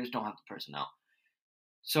 They just don't have the personnel.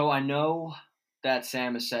 So I know that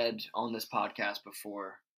Sam has said on this podcast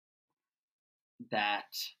before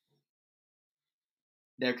that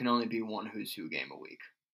there can only be one Who's Who game a week.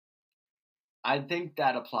 I think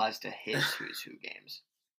that applies to his Who's Who games.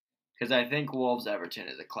 Because I think Wolves-Everton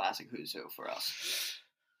is a classic Who's Who for us.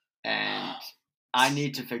 And I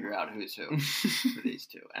need to figure out Who's Who for these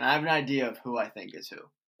two. And I have an idea of who I think is who.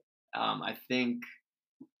 I think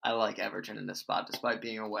I like Everton in this spot, despite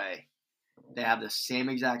being away. They have the same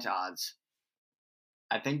exact odds.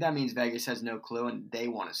 I think that means Vegas has no clue, and they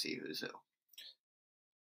want to see Who's Who.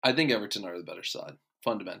 I think Everton are the better side,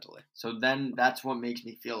 fundamentally. So then that's what makes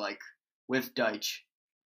me feel like with Deitch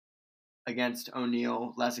against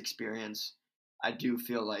O'Neal, less experience, I do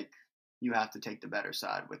feel like you have to take the better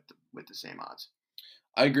side with the same odds.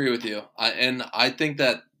 I agree with you. I think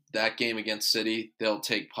that game against City, they'll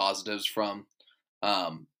take positives from.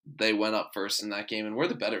 They went up first in that game, and we're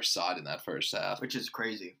the better side in that first half. Which is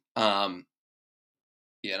crazy. Yeah,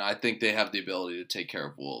 and I think they have the ability to take care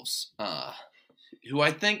of Wolves, who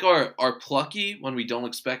I think are plucky when we don't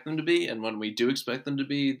expect them to be, and when we do expect them to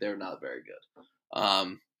be, they're not very good.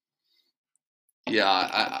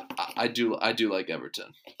 Yeah, I do like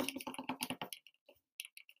Everton.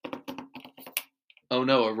 Oh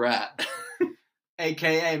no, a rat.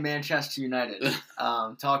 AKA Manchester United.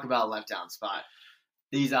 Talk about letdown spot.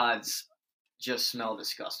 These odds just smell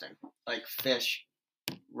disgusting. Like fish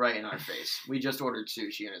right in our face. We just ordered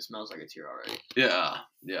sushi and it smells like it's here already. Yeah.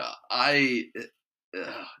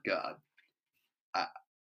 God.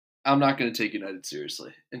 I'm not going to take United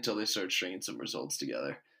seriously until they start stringing some results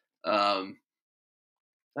together.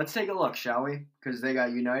 Let's take a look, shall we? Because they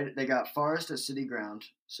got United. They got Forest at City Ground.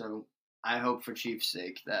 So I hope for Chiefs'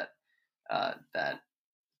 sake that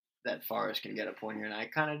Forest can get a point here, and I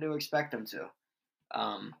kind of do expect them to.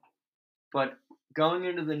 But going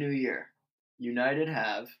into the new year, United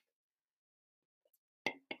have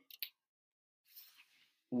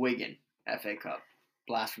Wigan, FA Cup,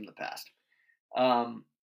 blast from the past.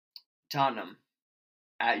 Tottenham,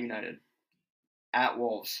 at United, at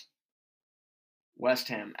Wolves, West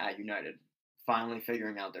Ham at United, finally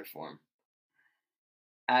figuring out their form.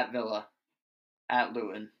 At Villa, at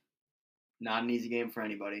Luton, not an easy game for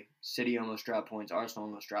anybody. City almost dropped points. Arsenal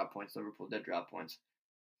almost dropped points. Liverpool did drop points.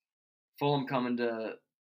 Fulham coming to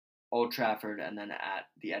Old Trafford and then at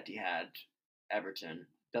the Etihad, Everton.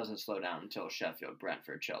 Doesn't slow down until Sheffield,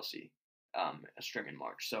 Brentford, Chelsea, a string in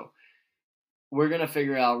March. So we're going to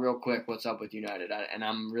figure out real quick what's up with United. And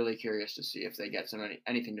I'm really curious to see if they get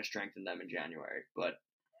anything to strengthen them in January. But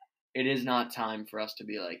it is not time for us to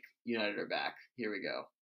be like, United are back. Here we go.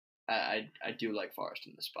 I do like Forest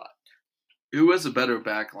in this spot. Who has a better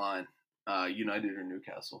back line, United or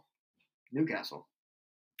Newcastle? Newcastle.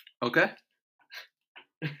 Okay.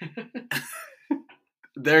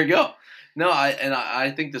 There you go. No,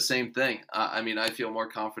 I think the same thing. I mean, I feel more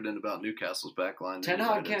confident about Newcastle's back line. Ten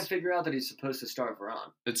Hag can't figure out that he's supposed to start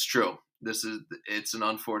Varane. It's true. It's an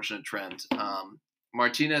unfortunate trend.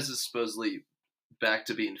 Martinez is supposedly back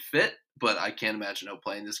to being fit, but I can't imagine he'll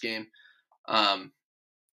play in this game.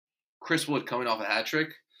 Chris Wood coming off a hat trick.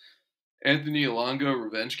 Anthony Elanga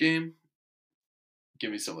revenge game.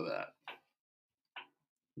 Give me some of that.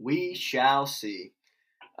 We shall see.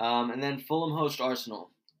 And then Fulham host Arsenal.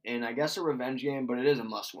 And I guess a revenge game, but it is a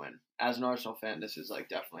must-win. As an Arsenal fan, this is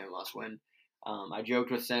definitely a must-win. I joked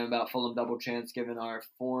with Sam about Fulham double chance given our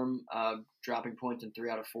form. Dropping points in 3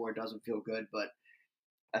 out of 4 doesn't feel good, but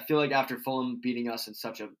I feel like after Fulham beating us in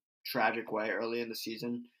such a tragic way early in the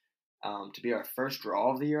season to be our first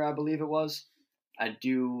draw of the year, I believe it was. I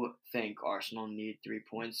do think Arsenal need 3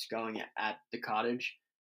 points going at the Cottage.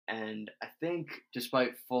 And I think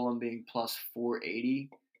despite Fulham being plus 480,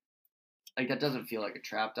 like that doesn't feel like a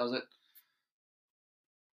trap, does it?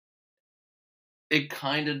 It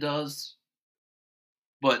kind of does,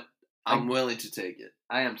 but I'm willing to take it.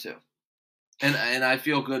 I am too. And I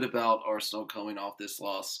feel good about Arsenal coming off this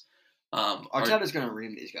loss. Arteta's going to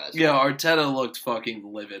ream these guys. Yeah, Arteta looked fucking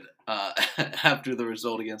livid after the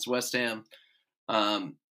result against West Ham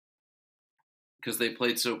because they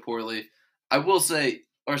played so poorly. I will say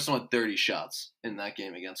Arsenal had 30 shots in that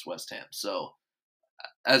game against West Ham. So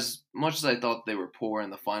as much as I thought they were poor in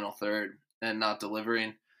the final third and not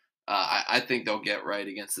delivering, I think they'll get right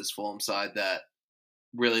against this Fulham side that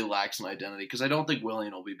really lacks an identity because I don't think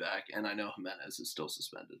Willian will be back, and I know Jimenez is still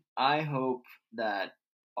suspended. I hope that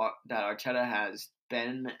Arteta has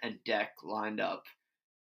Ben and Dek lined up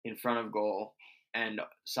in front of goal and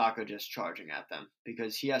Saka just charging at them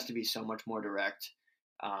because he has to be so much more direct.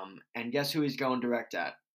 And guess who he's going direct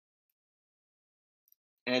at?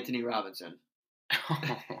 Anthony Robinson.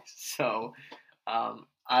 So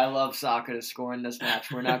I love Saka to score in this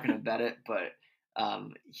match. We're not going to bet it, but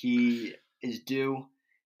he is due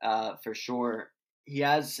for sure. He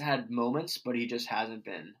has had moments, but he just hasn't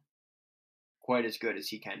been quite as good as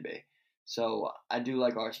he can be. So I do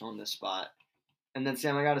like Arsenal in this spot. And then,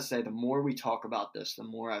 Sam, I got to say, the more we talk about this, the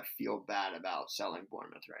more I feel bad about selling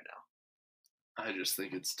Bournemouth right now. I just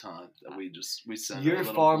think it's time that we send. You're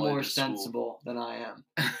far more sensible than I am,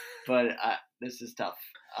 but this is tough.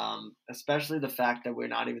 Especially the fact that we're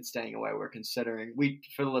not even staying away. We're considering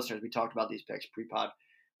for the listeners. We talked about these picks pre-pod.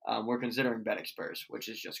 We're considering betting Spurs, which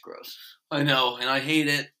is just gross. I know, and I hate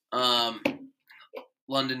it.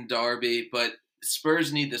 London derby, but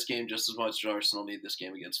Spurs need this game just as much as Arsenal need this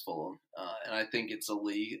game against Fulham. And I think it's a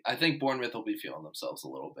league. I think Bournemouth will be feeling themselves a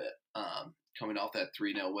little bit coming off that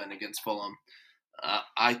 3-0 win against Fulham.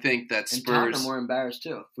 I think that Spurs. And Tottenham were embarrassed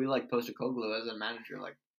too. If we Postecoglou as a manager,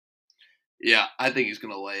 yeah, I think he's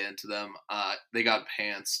going to lay into them. They got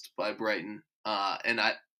pantsed by Brighton, and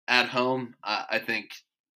at home, I think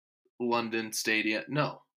London Stadium.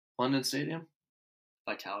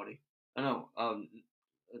 Vitality. I know.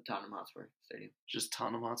 Tottenham Hotspur Stadium. Just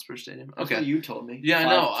Tottenham Hotspur Stadium? That's what you told me. Yeah,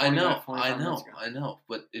 I know.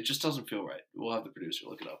 But it just doesn't feel right. We'll have the producer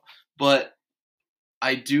look it up. But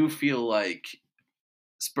I do feel like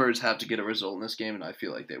Spurs have to get a result in this game, and I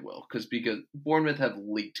feel like they will. Because Bournemouth have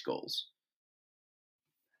leaked goals.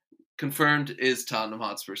 Confirmed is Tottenham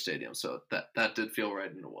Hotspur Stadium, so that did feel right,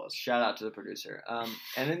 and it was. Shout out to the producer.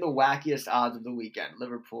 And in the wackiest odds of the weekend,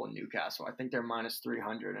 Liverpool and Newcastle. I think they're minus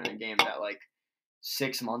 300 in a game that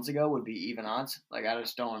 6 months ago would be even odds. I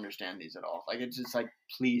just don't understand these at all. It's just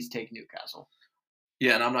please take Newcastle.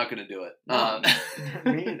 Yeah, and I'm not going to do it. No,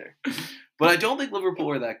 me either. But I don't think Liverpool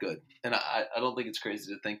are that good, and I don't think it's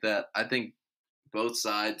crazy to think that. I think both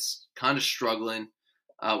sides kind of struggling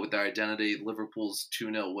with their identity. Liverpool's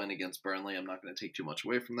 2-0 win against Burnley. I'm not going to take too much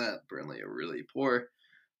away from that. Burnley are really poor.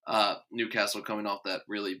 Newcastle coming off that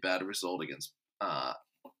really bad result against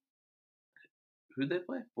who'd they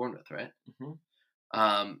play? Bournemouth, right?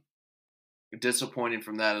 Mm-hmm. Disappointing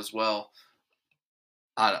from that as well.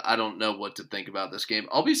 I don't know what to think about this game.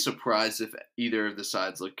 I'll be surprised if either of the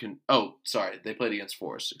sides they played against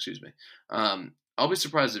Forest. Excuse me. I'll be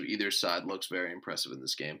surprised if either side looks very impressive in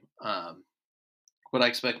this game. But I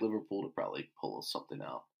expect Liverpool to probably pull something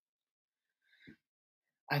out.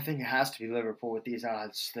 I think it has to be Liverpool with these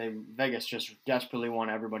odds. Vegas just desperately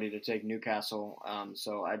want everybody to take Newcastle.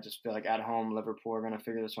 So I just feel like at home, Liverpool are going to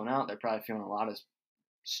figure this one out. They're probably feeling a lot of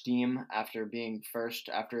steam after being first.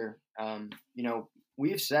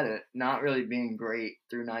 We've said it, not really being great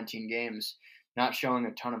through 19 games, not showing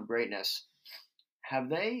a ton of greatness.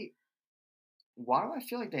 Why do I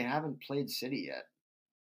feel like they haven't played City yet?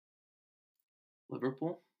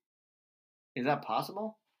 Liverpool? Is that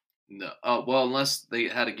possible? No. Oh, well, unless they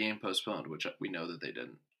had a game postponed, which we know that they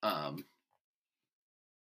didn't. Hold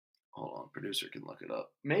on, producer can look it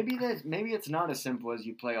up. Maybe it's not as simple as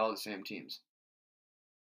you play all the same teams.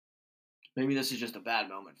 Maybe this is just a bad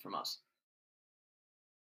moment from us.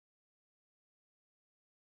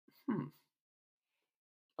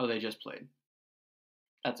 Oh, they just played.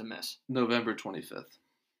 That's a miss. November 25th.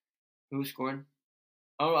 Who scored?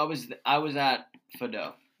 Oh, I was at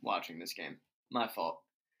Fado watching this game. My fault.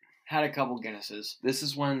 Had a couple Guinnesses. This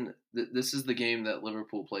is this is the game that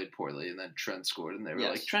Liverpool played poorly, and then Trent scored, and they were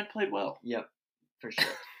like, Trent played well. Yep, for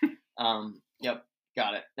sure. Yep,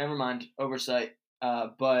 got it. Never mind, oversight.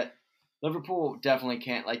 But Liverpool definitely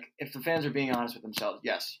can't. If the fans are being honest with themselves,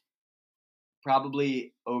 yes,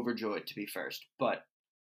 probably overjoyed to be first, but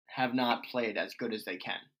have not played as good as they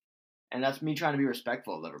can. And that's me trying to be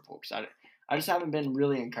respectful of Liverpool because I just haven't been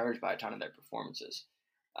really encouraged by a ton of their performances.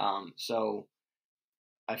 So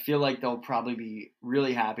I feel like they'll probably be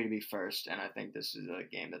really happy to be first, and I think this is a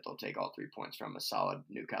game that they'll take all 3 points from a solid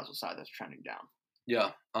Newcastle side that's trending down.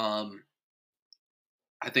 Yeah.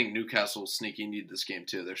 I think Newcastle sneaky need this game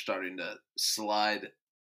too. They're starting to slide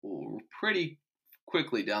pretty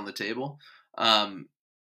quickly down the table. And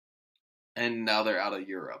now they're out of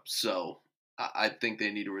Europe. So I think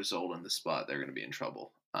they need a result in the spot. They're going to be in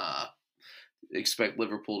trouble. Expect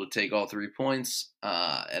Liverpool to take all 3 points,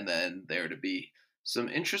 and then there to be some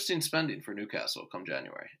interesting spending for Newcastle come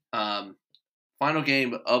January. Final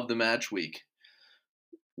game of the match week.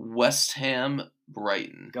 West Ham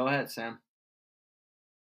Brighton. Go ahead, Sam.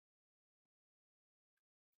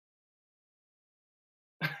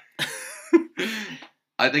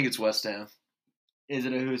 I think it's West Ham. Is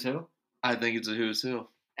it a who's who? I think it's a who's who.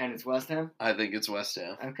 And it's West Ham? I think it's West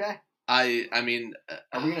Ham. Okay. I mean...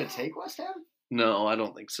 Are we going to take West Ham? No, I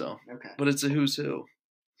don't think so. Okay. But it's a who's who.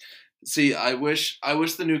 See, I wish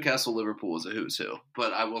the Newcastle-Liverpool was a who's who,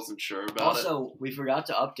 but I wasn't sure about it. Also, we forgot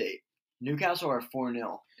to update. Newcastle are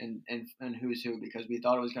 4-0 in who's who because we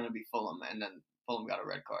thought it was going to be Fulham, and then Fulham got a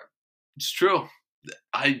red card. It's true.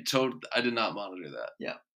 I did not monitor that.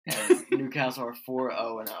 Yeah. And Newcastle are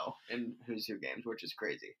 4-0-0 in who's who games, which is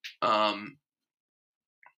crazy. I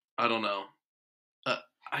don't know.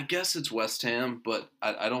 I guess it's West Ham, but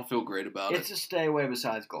I don't feel great about it. It's a stay away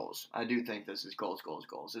besides goals. I do think this is goals,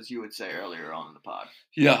 as you would say earlier on in the pod.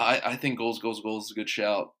 Yeah, I think goals is a good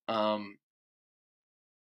shout.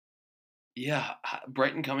 Yeah,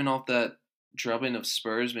 Brighton coming off that drubbing of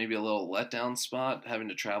Spurs, maybe a little letdown spot, having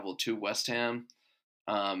to travel to West Ham.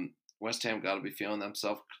 West Ham got to be feeling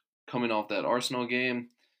themselves coming off that Arsenal game.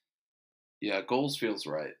 Yeah, goals feels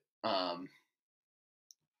right. And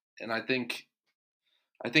I think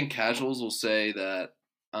casuals will say that,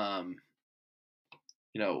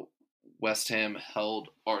 West Ham held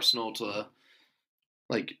Arsenal to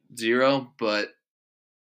like 0, but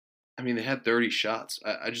I mean, they had 30 shots.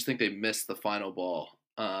 I just think they missed the final ball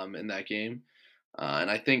in that game. And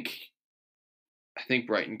I think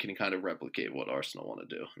Brighton can kind of replicate what Arsenal want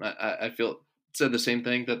to do. And I feel said the same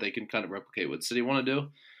thing that they can kind of replicate what City want to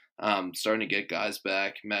do. Starting to get guys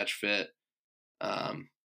back, match fit.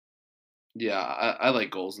 Yeah, I like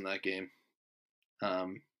goals in that game.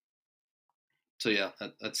 So yeah,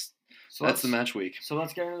 that's the match week. So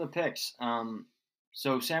let's get into the picks.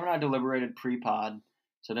 So Sam and I deliberated pre-pod,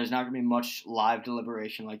 so there's not going to be much live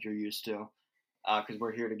deliberation like you're used to, because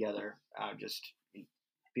we're here together, just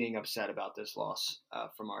being upset about this loss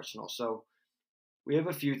from Arsenal. So we have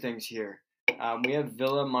a few things here. We have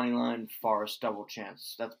Villa moneyline Forest double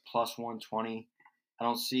chance. That's plus 120. I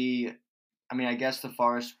don't see. I mean, I guess the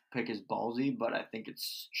Forest pick is ballsy, but I think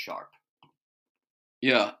it's sharp.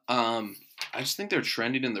 Yeah, I just think they're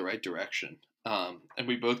trending in the right direction, and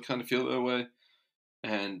we both kind of feel that way.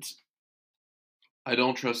 And I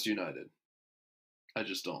don't trust United. I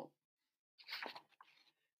just don't.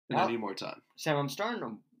 And I need more time. Sam, I'm starting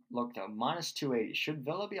to look though. Minus 280. Should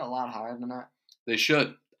Villa be a lot higher than that? They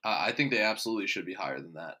should. I think they absolutely should be higher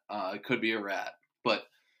than that. It could be a rat, but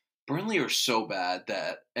Burnley are so bad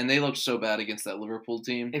and they looked so bad against that Liverpool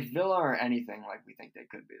team. If Villa are anything like we think they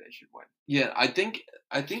could be, they should win. Yeah, I think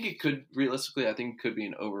it could realistically. I think it could be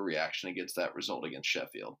an overreaction against that result against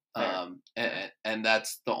Sheffield. And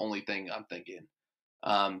that's the only thing I'm thinking.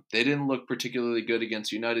 They didn't look particularly good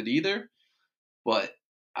against United either, but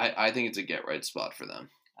I think it's a get right spot for them.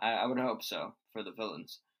 I would hope so for the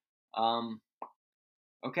villains.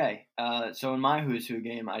 Okay, so in my who's who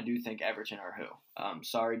game, I do think Everton are who.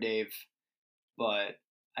 Sorry, Dave, but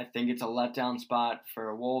I think it's a letdown spot for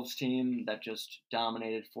a Wolves team that just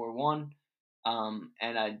dominated 4-1.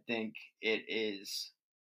 And I think it is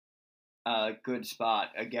a good spot,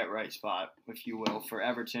 a get-right spot, if you will, for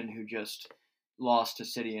Everton, who just lost to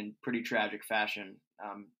City in pretty tragic fashion.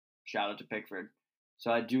 Shout out to Pickford.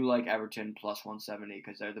 So I do like Everton plus 170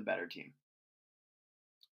 because they're the better team.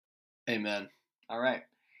 Amen. All right.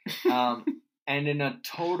 And in a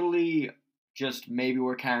totally just maybe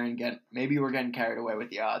we're getting carried away with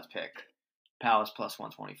the odds pick, Palace plus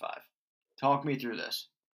 125. Talk me through this.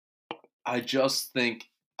 I just think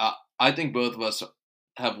I think both of us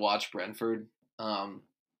have watched Brentford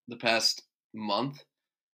the past month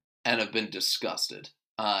and have been disgusted.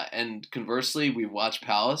 And conversely, we've watched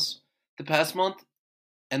Palace the past month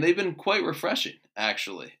and they've been quite refreshing,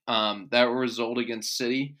 actually. That result against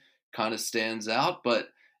City kind of stands out, but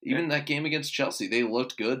even that game against Chelsea, they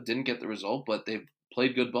looked good, didn't get the result, but they've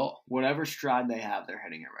played good ball. Whatever stride they have, they're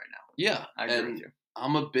hitting it right now. Yeah, I agree with you.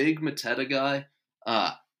 I'm a big Mateta guy.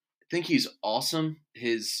 I think he's awesome.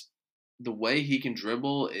 The way he can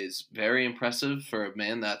dribble is very impressive for a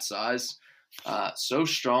man that size. So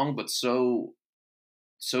strong, but so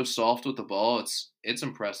soft with the ball. It's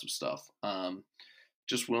impressive stuff.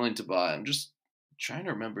 Just willing to buy. I'm just trying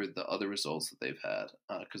to remember the other results that they've had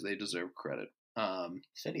because they deserve credit.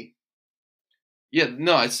 City. Yeah,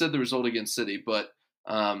 no, I said the result against City, but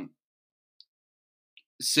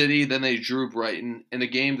City, then they drew Brighton in a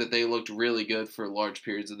game that they looked really good for large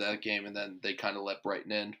periods of that game, and then they kind of let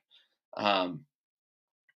Brighton in.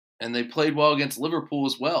 And they played well against Liverpool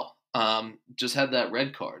as well. Just had that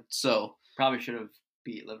red card. So probably should have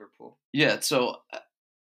beat Liverpool. Yeah, so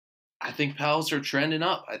I think Palace are trending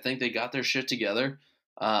up. I think they got their shit together.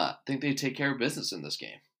 I think they take care of business in this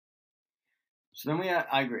game. So then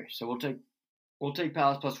I agree. So we'll take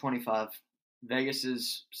Palace plus 25. Vegas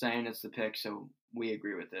is saying it's the pick, so we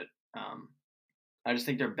agree with it. I just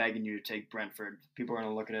think they're begging you to take Brentford. People are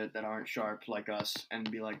going to look at it that aren't sharp like us and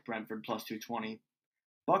be like, Brentford plus 220.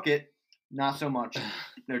 Bucket, not so much.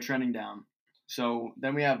 They're trending down. So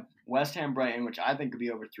then we have West Ham Brighton, which I think could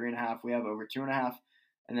be over 3.5. We have over 2.5.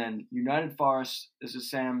 And then United Forest, this is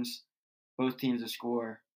Sam's, both teams to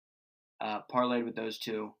score, parlayed with those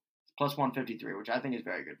two. Plus 153, which I think is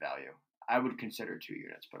very good value. I would consider 2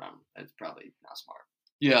 units, but it's probably not smart.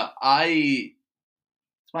 Yeah,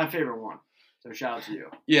 it's my favorite one. So shout out to you.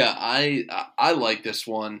 Yeah, I like this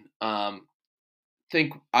one.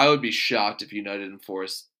 Think I would be shocked if United and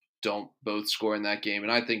Forest don't both score in that game,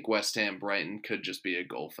 and I think West Ham Brighton could just be a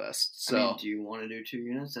goal fest. So, I mean, do you want to do 2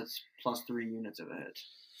 units? That's plus 3 units of a hit.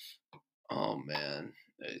 Oh man,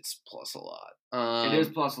 it's plus a lot. It is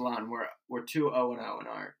plus a lot. And we're 2-0-0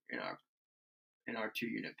 in our 2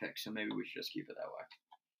 unit pick, so maybe we should just keep it that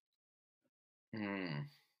way.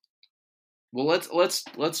 Well, let's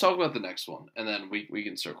talk about the next one, and then we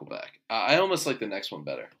can circle back. I almost like the next one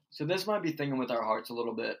better. So this might be thinking with our hearts a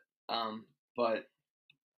little bit, but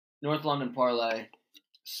North London parlay,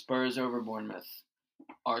 Spurs over Bournemouth,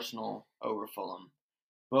 Arsenal over Fulham,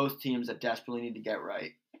 both teams that desperately need to get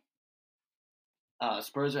right.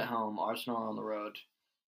 Spurs at home, Arsenal on the road.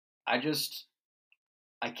 I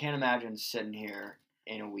can't imagine sitting here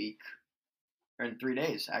in a week, or in 3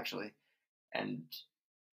 days actually, and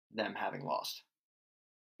them having lost.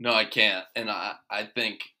 No, I can't, and I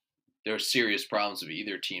think there are serious problems if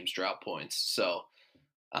either teams drop points. So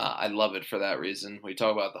I love it for that reason. We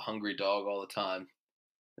talk about the hungry dog all the time.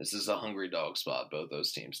 This is a hungry dog spot. Both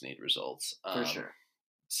those teams need results. For sure.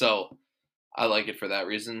 So I like it for that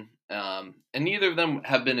reason. And neither of them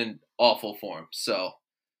have been in awful form. So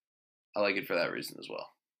I like it for that reason as well.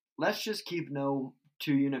 Let's just keep no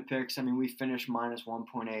 2 unit picks. I mean, we finished minus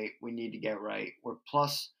 1.8. We need to get right. We're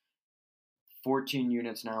plus 14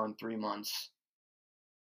 units now in 3 months.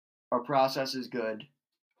 Our process is good.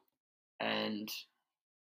 And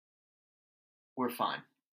we're fine.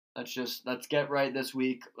 Let's get right this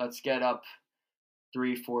week. Let's get up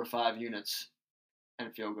 3, 4, 5 units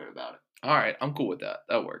and feel good about it. All right, I'm cool with that.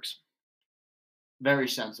 That works. Very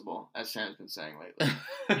sensible, as Sam's been saying lately.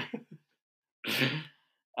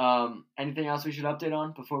 Anything else we should update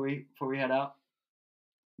on before we head out?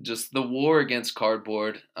 Just the war against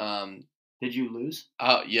cardboard. Did you lose?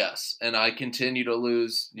 Yes, and I continue to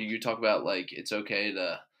lose. You talk about like it's okay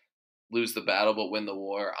to lose the battle but win the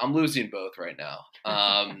war. I'm losing both right now,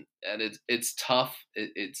 and it's tough.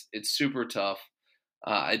 It's super tough.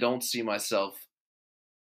 I don't see myself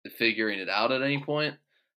figuring it out at any point.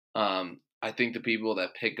 I think the people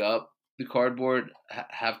that pick up the cardboard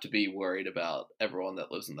have to be worried about everyone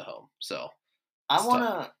that lives in the home. So I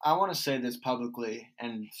wanna say this publicly,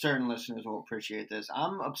 and certain listeners will appreciate this.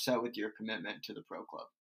 I'm upset with your commitment to the pro club.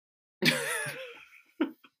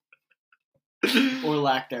 Or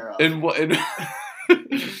lack thereof. In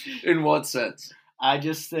what sense? I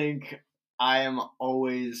just think I am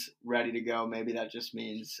always ready to go. Maybe that just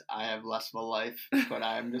means I have less of a life, but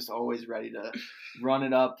I am just always ready to run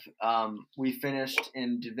it up. We finished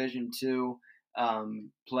in Division 2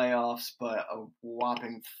 playoffs, but a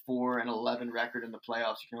whopping 4-11 record in the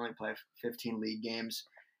playoffs. You can only play 15 league games.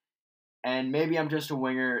 And maybe I'm just a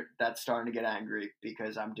winger that's starting to get angry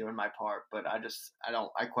because I'm doing my part, but I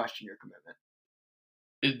question your commitment.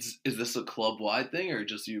 Is this a club-wide thing or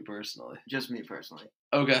just you personally? Just me personally.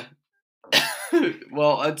 Okay.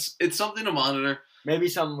 Well, it's something to monitor. Maybe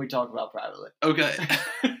something we talk about privately. Okay.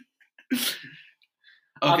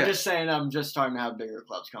 I'm just saying I'm just starting to have bigger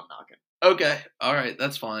clubs come knocking. Okay. All right.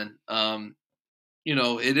 That's fine.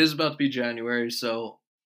 It is about to be January, so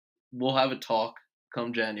we'll have a talk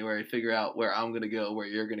come January, figure out where I'm going to go, where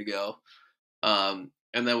you're going to go. And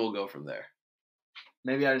then we'll go from there.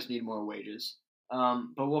 Maybe I just need more wages.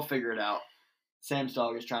 But we'll figure it out. Sam's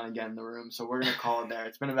dog is trying to get in the room, so we're going to call it there.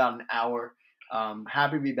 It's been about an hour.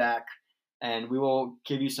 Happy to be back, and we will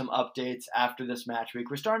give you some updates after this match week.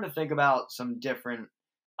 We're starting to think about some different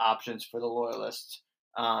options for the loyalists.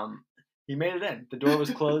 He made it in. The door was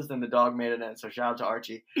closed, and the dog made it in, so shout out to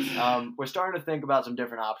Archie. We're starting to think about some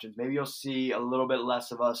different options. Maybe you'll see a little bit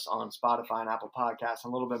less of us on Spotify and Apple Podcasts,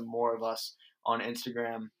 and a little bit more of us on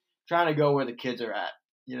Instagram, trying to go where the kids are at.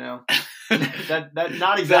 You know, that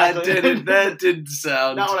not exactly. That didn't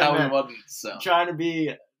sound how we wanted it to sound. Trying to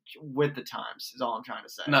be with the times is all I'm trying to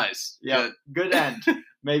say. Nice. Yeah. Good end.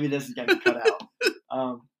 Maybe this is getting cut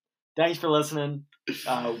out. Thanks for listening.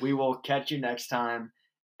 We will catch you next time,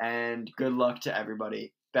 and good luck to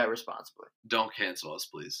everybody. Bet responsibly. Don't cancel us,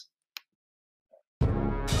 please.